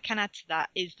caveat I can add to that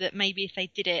is that maybe if they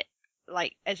did it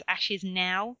like as Ashes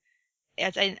Now,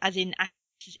 as in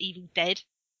Ashes Evil Dead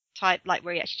type, like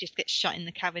where he actually just gets shut in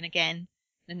the cabin again,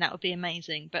 then that would be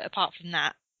amazing. But apart from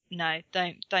that, no,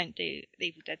 don't do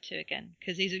Evil Dead 2 again,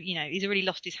 because he's already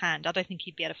lost his hand. I don't think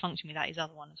he'd be able to function without his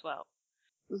other one as well.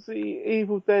 Was the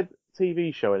Evil Dead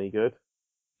TV show any good?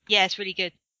 Yeah, it's really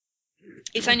good.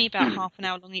 It's only about half an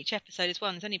hour long each episode as well,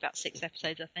 and there's only about 6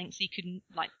 episodes, I think, so you can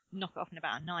knock it off in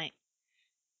about a night.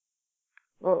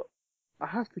 Well, I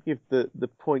have to give the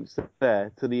points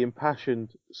there to the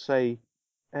impassioned Say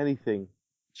Anything.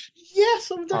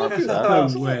 Yes, I'm definitely No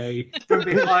way.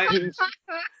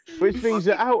 Which means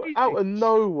that out of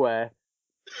nowhere,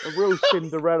 a real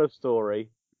Cinderella story,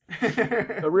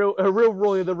 a real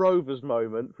Roy of the Rovers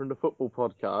moment from the football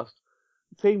podcast.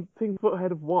 Team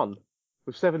Foothead have won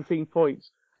with 17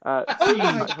 points. Team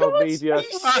Blackpool Media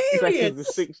second with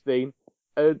 16.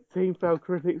 Team Failed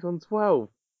Critics on 12.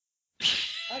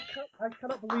 I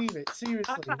cannot believe it.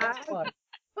 Seriously, that's fine.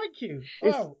 Thank you.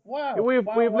 Wow. We've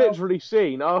literally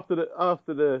seen after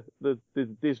the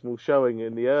dismal showing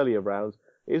in the earlier rounds,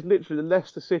 it's literally the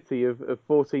Leicester City of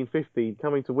 14-15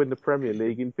 coming to win the Premier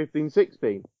League in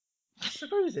 15-16. I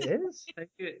suppose it is.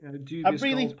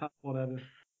 Dubious goals, whatever.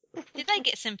 Did they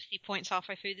get sympathy points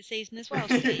halfway through the season as well,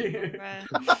 Steve?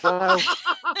 Well,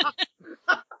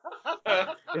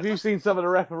 if you've seen some of the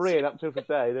refereeing up till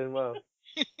today, then well.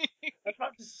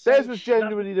 Theirs was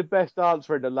genuinely the best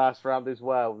answer in the last round as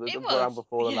well. The round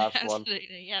before the last one.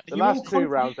 Absolutely, yeah. The last 2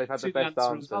 rounds, they've had the best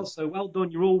answers. Well, so well done,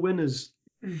 you're all winners.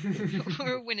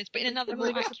 We're all winners, but in another more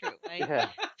accurate way. Yeah.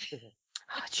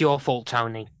 It's your fault,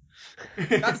 Tony.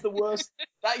 That's the worst.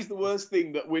 That is the worst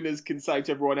thing that winners can say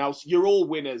to everyone else. You're all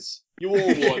winners. You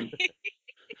all won.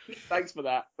 Thanks for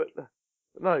that. But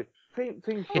no, team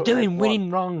You're doing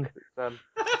winning wrong.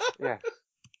 Yes.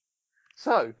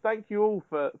 So, thank you all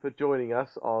for joining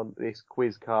us on this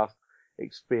Quizcast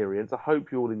experience. I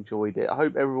hope you all enjoyed it. I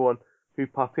hope everyone who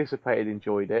participated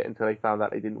enjoyed it until they found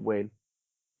out they didn't win.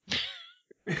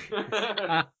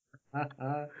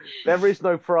 There is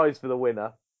no prize for the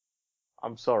winner.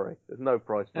 I'm sorry. There's no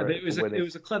prize for it. But it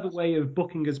was a clever way of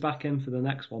booking us back in for the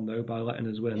next one, though, by letting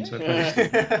us win. So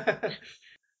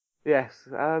yes.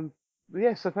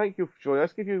 So thank you for joining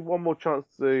us. Give you one more chance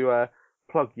to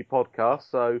plug your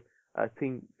podcast. So,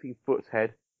 Team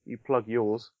Foothead, you plug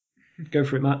yours. Go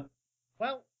for it, Matt.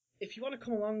 Well, if you want to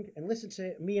come along and listen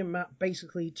to me and Matt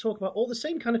basically talk about all the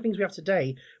same kind of things we have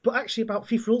today, but actually about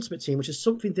FIFA Ultimate Team, which is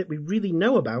something that we really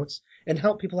know about and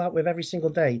help people out with every single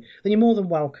day, then you're more than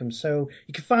welcome. So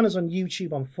you can find us on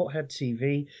YouTube on Foothead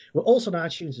TV. We're also on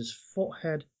iTunes as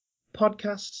Foothead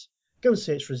Podcasts. Go and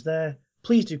search for us there.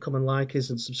 Please do come and like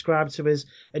us and subscribe to us,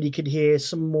 and you can hear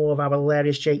some more of our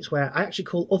hilarious jokes where I actually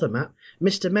call other Matt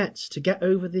Mr. Metz to get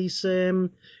over these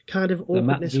kind of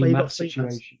awkwardness where you've got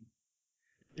situation.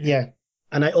 Yeah,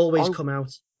 and I always come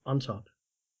out on top.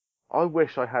 I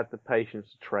wish I had the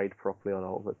patience to trade properly on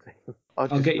Ultimate Team.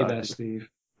 I'll get you there, Steve.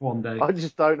 One day. I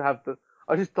just don't have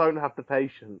the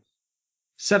patience.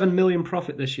 7 million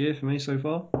profit this year for me so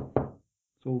far.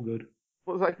 It's all good.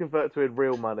 What does that convert to in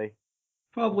real money?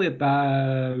 Probably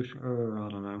about, I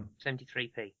don't know.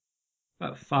 73p.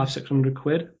 About 500-600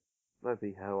 quid.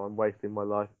 Bloody hell, I'm wasting my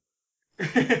life.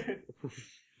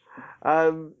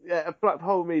 Black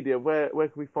Hole Media, where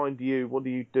can we find you? What do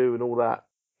you do and all that?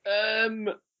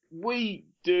 We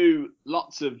do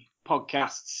lots of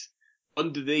podcasts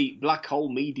under the Black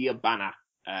Hole Media banner,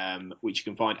 which you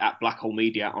can find at Black Hole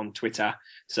Media on Twitter.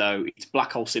 So it's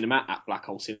Black Hole Cinema at Black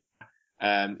Hole Cinema.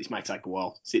 This might take a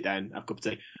while. Sit down, have a cup of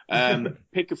tea.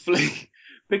 Pick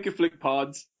a Flick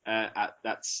Pods.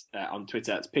 That's on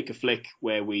Twitter. It's Pick a Flick,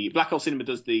 where Black Hole Cinema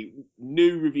does the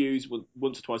new reviews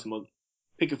once or twice a month.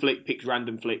 Pick a Flick picks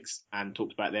random flicks and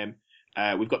talks about them.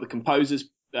 We've got the Composers,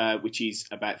 which is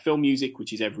about film music,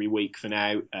 which is every week for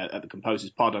now at the Composers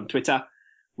Pod on Twitter.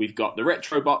 We've got the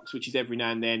Retro Box, which is every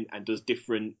now and then and does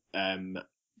different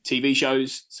TV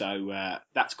shows. So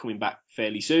that's coming back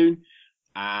fairly soon.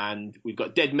 And we've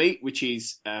got Dead Meat, which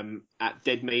is at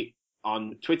Dead Meat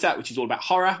on Twitter, which is all about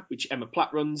horror, which Emma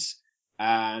Platt runs.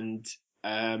 And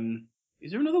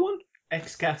is there another one?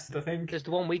 Xcast, I think. There's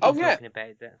the one we've been talking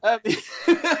about there.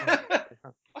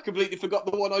 I completely forgot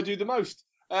the one I do the most,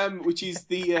 which is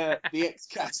the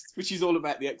Xcast, which is all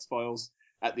about the X-Files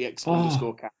at the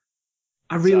X_cast.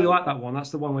 I really like that one.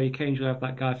 That's the one where you occasionally have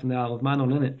that guy from the Isle of Man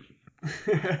on, isn't it?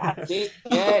 That's it.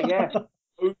 Yeah.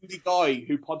 Only guy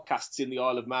who podcasts in the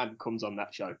Isle of Man comes on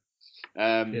that show.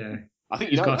 Yeah. I think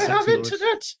he's got. I have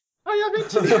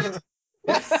internet.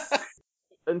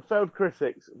 And Failed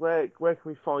Critics, where can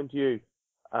we find you?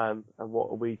 And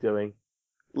what are we doing?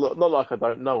 Not like I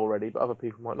don't know already, but other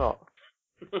people might not.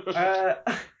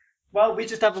 Well, we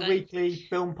just have a weekly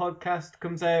film podcast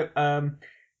comes out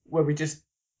where we just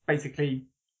basically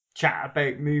chat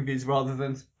about movies rather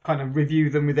than kind of review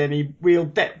them with any real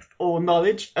depth or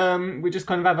knowledge. We just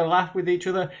kind of have a laugh with each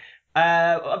other.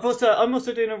 I'm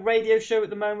also doing a radio show at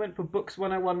the moment for Books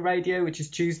 101 Radio, which is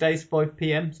Tuesdays 5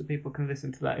 p.m. so people can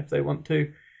listen to that if they want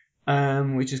to.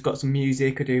 Which has got some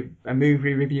music. I do a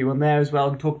movie review on there as well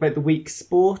and talk about the week's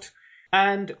sport.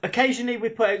 And occasionally we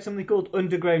put out something called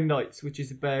Underground Nights, which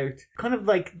is about kind of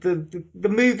like the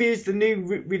movies, the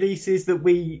new releases that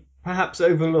we perhaps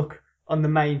overlook on the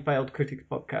main Failed Critics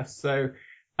podcast. So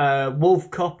Wolf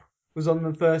Cop was on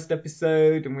the first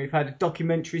episode, and we've had a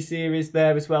documentary series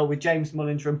there as well with James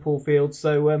Mullinger and Paul Field.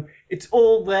 So it's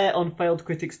all there on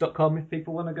failedcritics.com if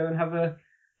people want to go and have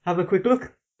a quick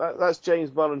look. That's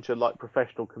James Mullinger, like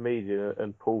professional comedian,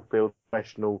 and Paul Field,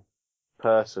 professional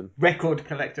person. Record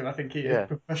collector, I think he is.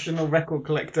 Professional record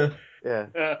collector. Yeah.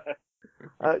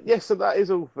 Yes, so that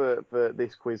is all for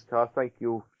this quizcast. Thank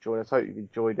you all for joining us. Hope you've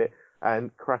enjoyed it,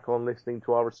 and crack on listening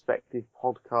to our respective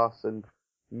podcasts and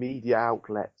media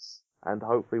outlets. And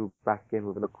hopefully we'll be back again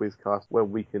with another quizcast where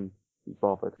we can be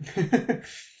bothered.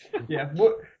 Yeah.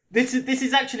 Well, this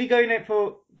is actually going out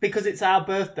for because it's our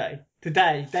birthday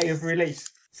today, day of release.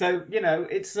 So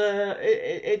it's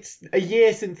a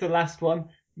year since the last one.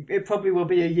 It probably will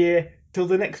be a year till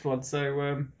the next one.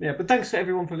 So but thanks for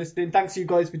everyone for listening. Thanks you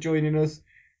guys for joining us,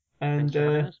 and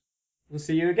we'll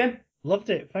see you again. Loved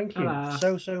it. Thank you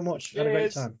so much. Had a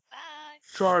great time. Bye.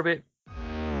 Try a bit.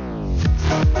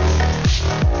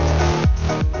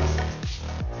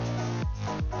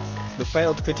 The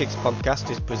Failed Critics podcast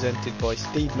is presented by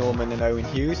Steve Norman and Owen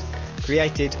Hughes,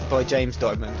 created by James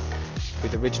Diamond,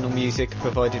 with original music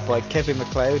provided by Kevin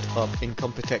MacLeod of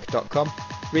Incompetech.com,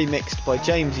 remixed by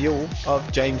James Yule of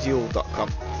JamesYule.com.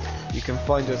 You can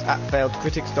find us at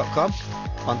FailedCritics.com,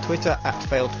 on Twitter at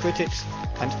FailedCritics,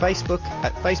 and Facebook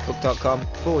at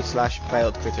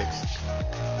Facebook.com/FailedCritics.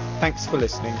 Thanks for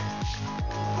listening.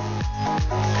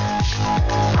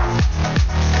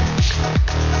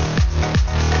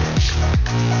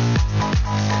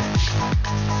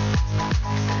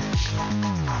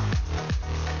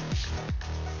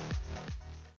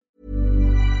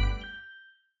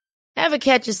 Ever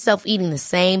catch yourself eating the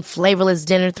same flavorless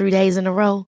dinner 3 days in a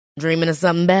row? Dreaming of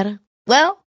something better?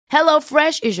 Well,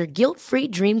 HelloFresh is your guilt-free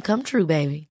dream come true,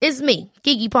 baby. It's me,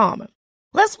 Keke Palmer.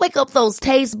 Let's wake up those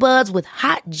taste buds with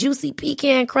hot, juicy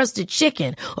pecan-crusted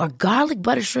chicken or garlic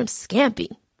butter shrimp scampi.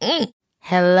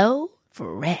 Hello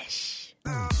Fresh.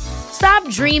 Stop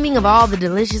dreaming of all the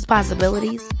delicious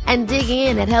possibilities and dig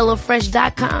in at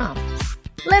HelloFresh.com.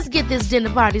 Let's get this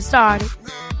dinner party started.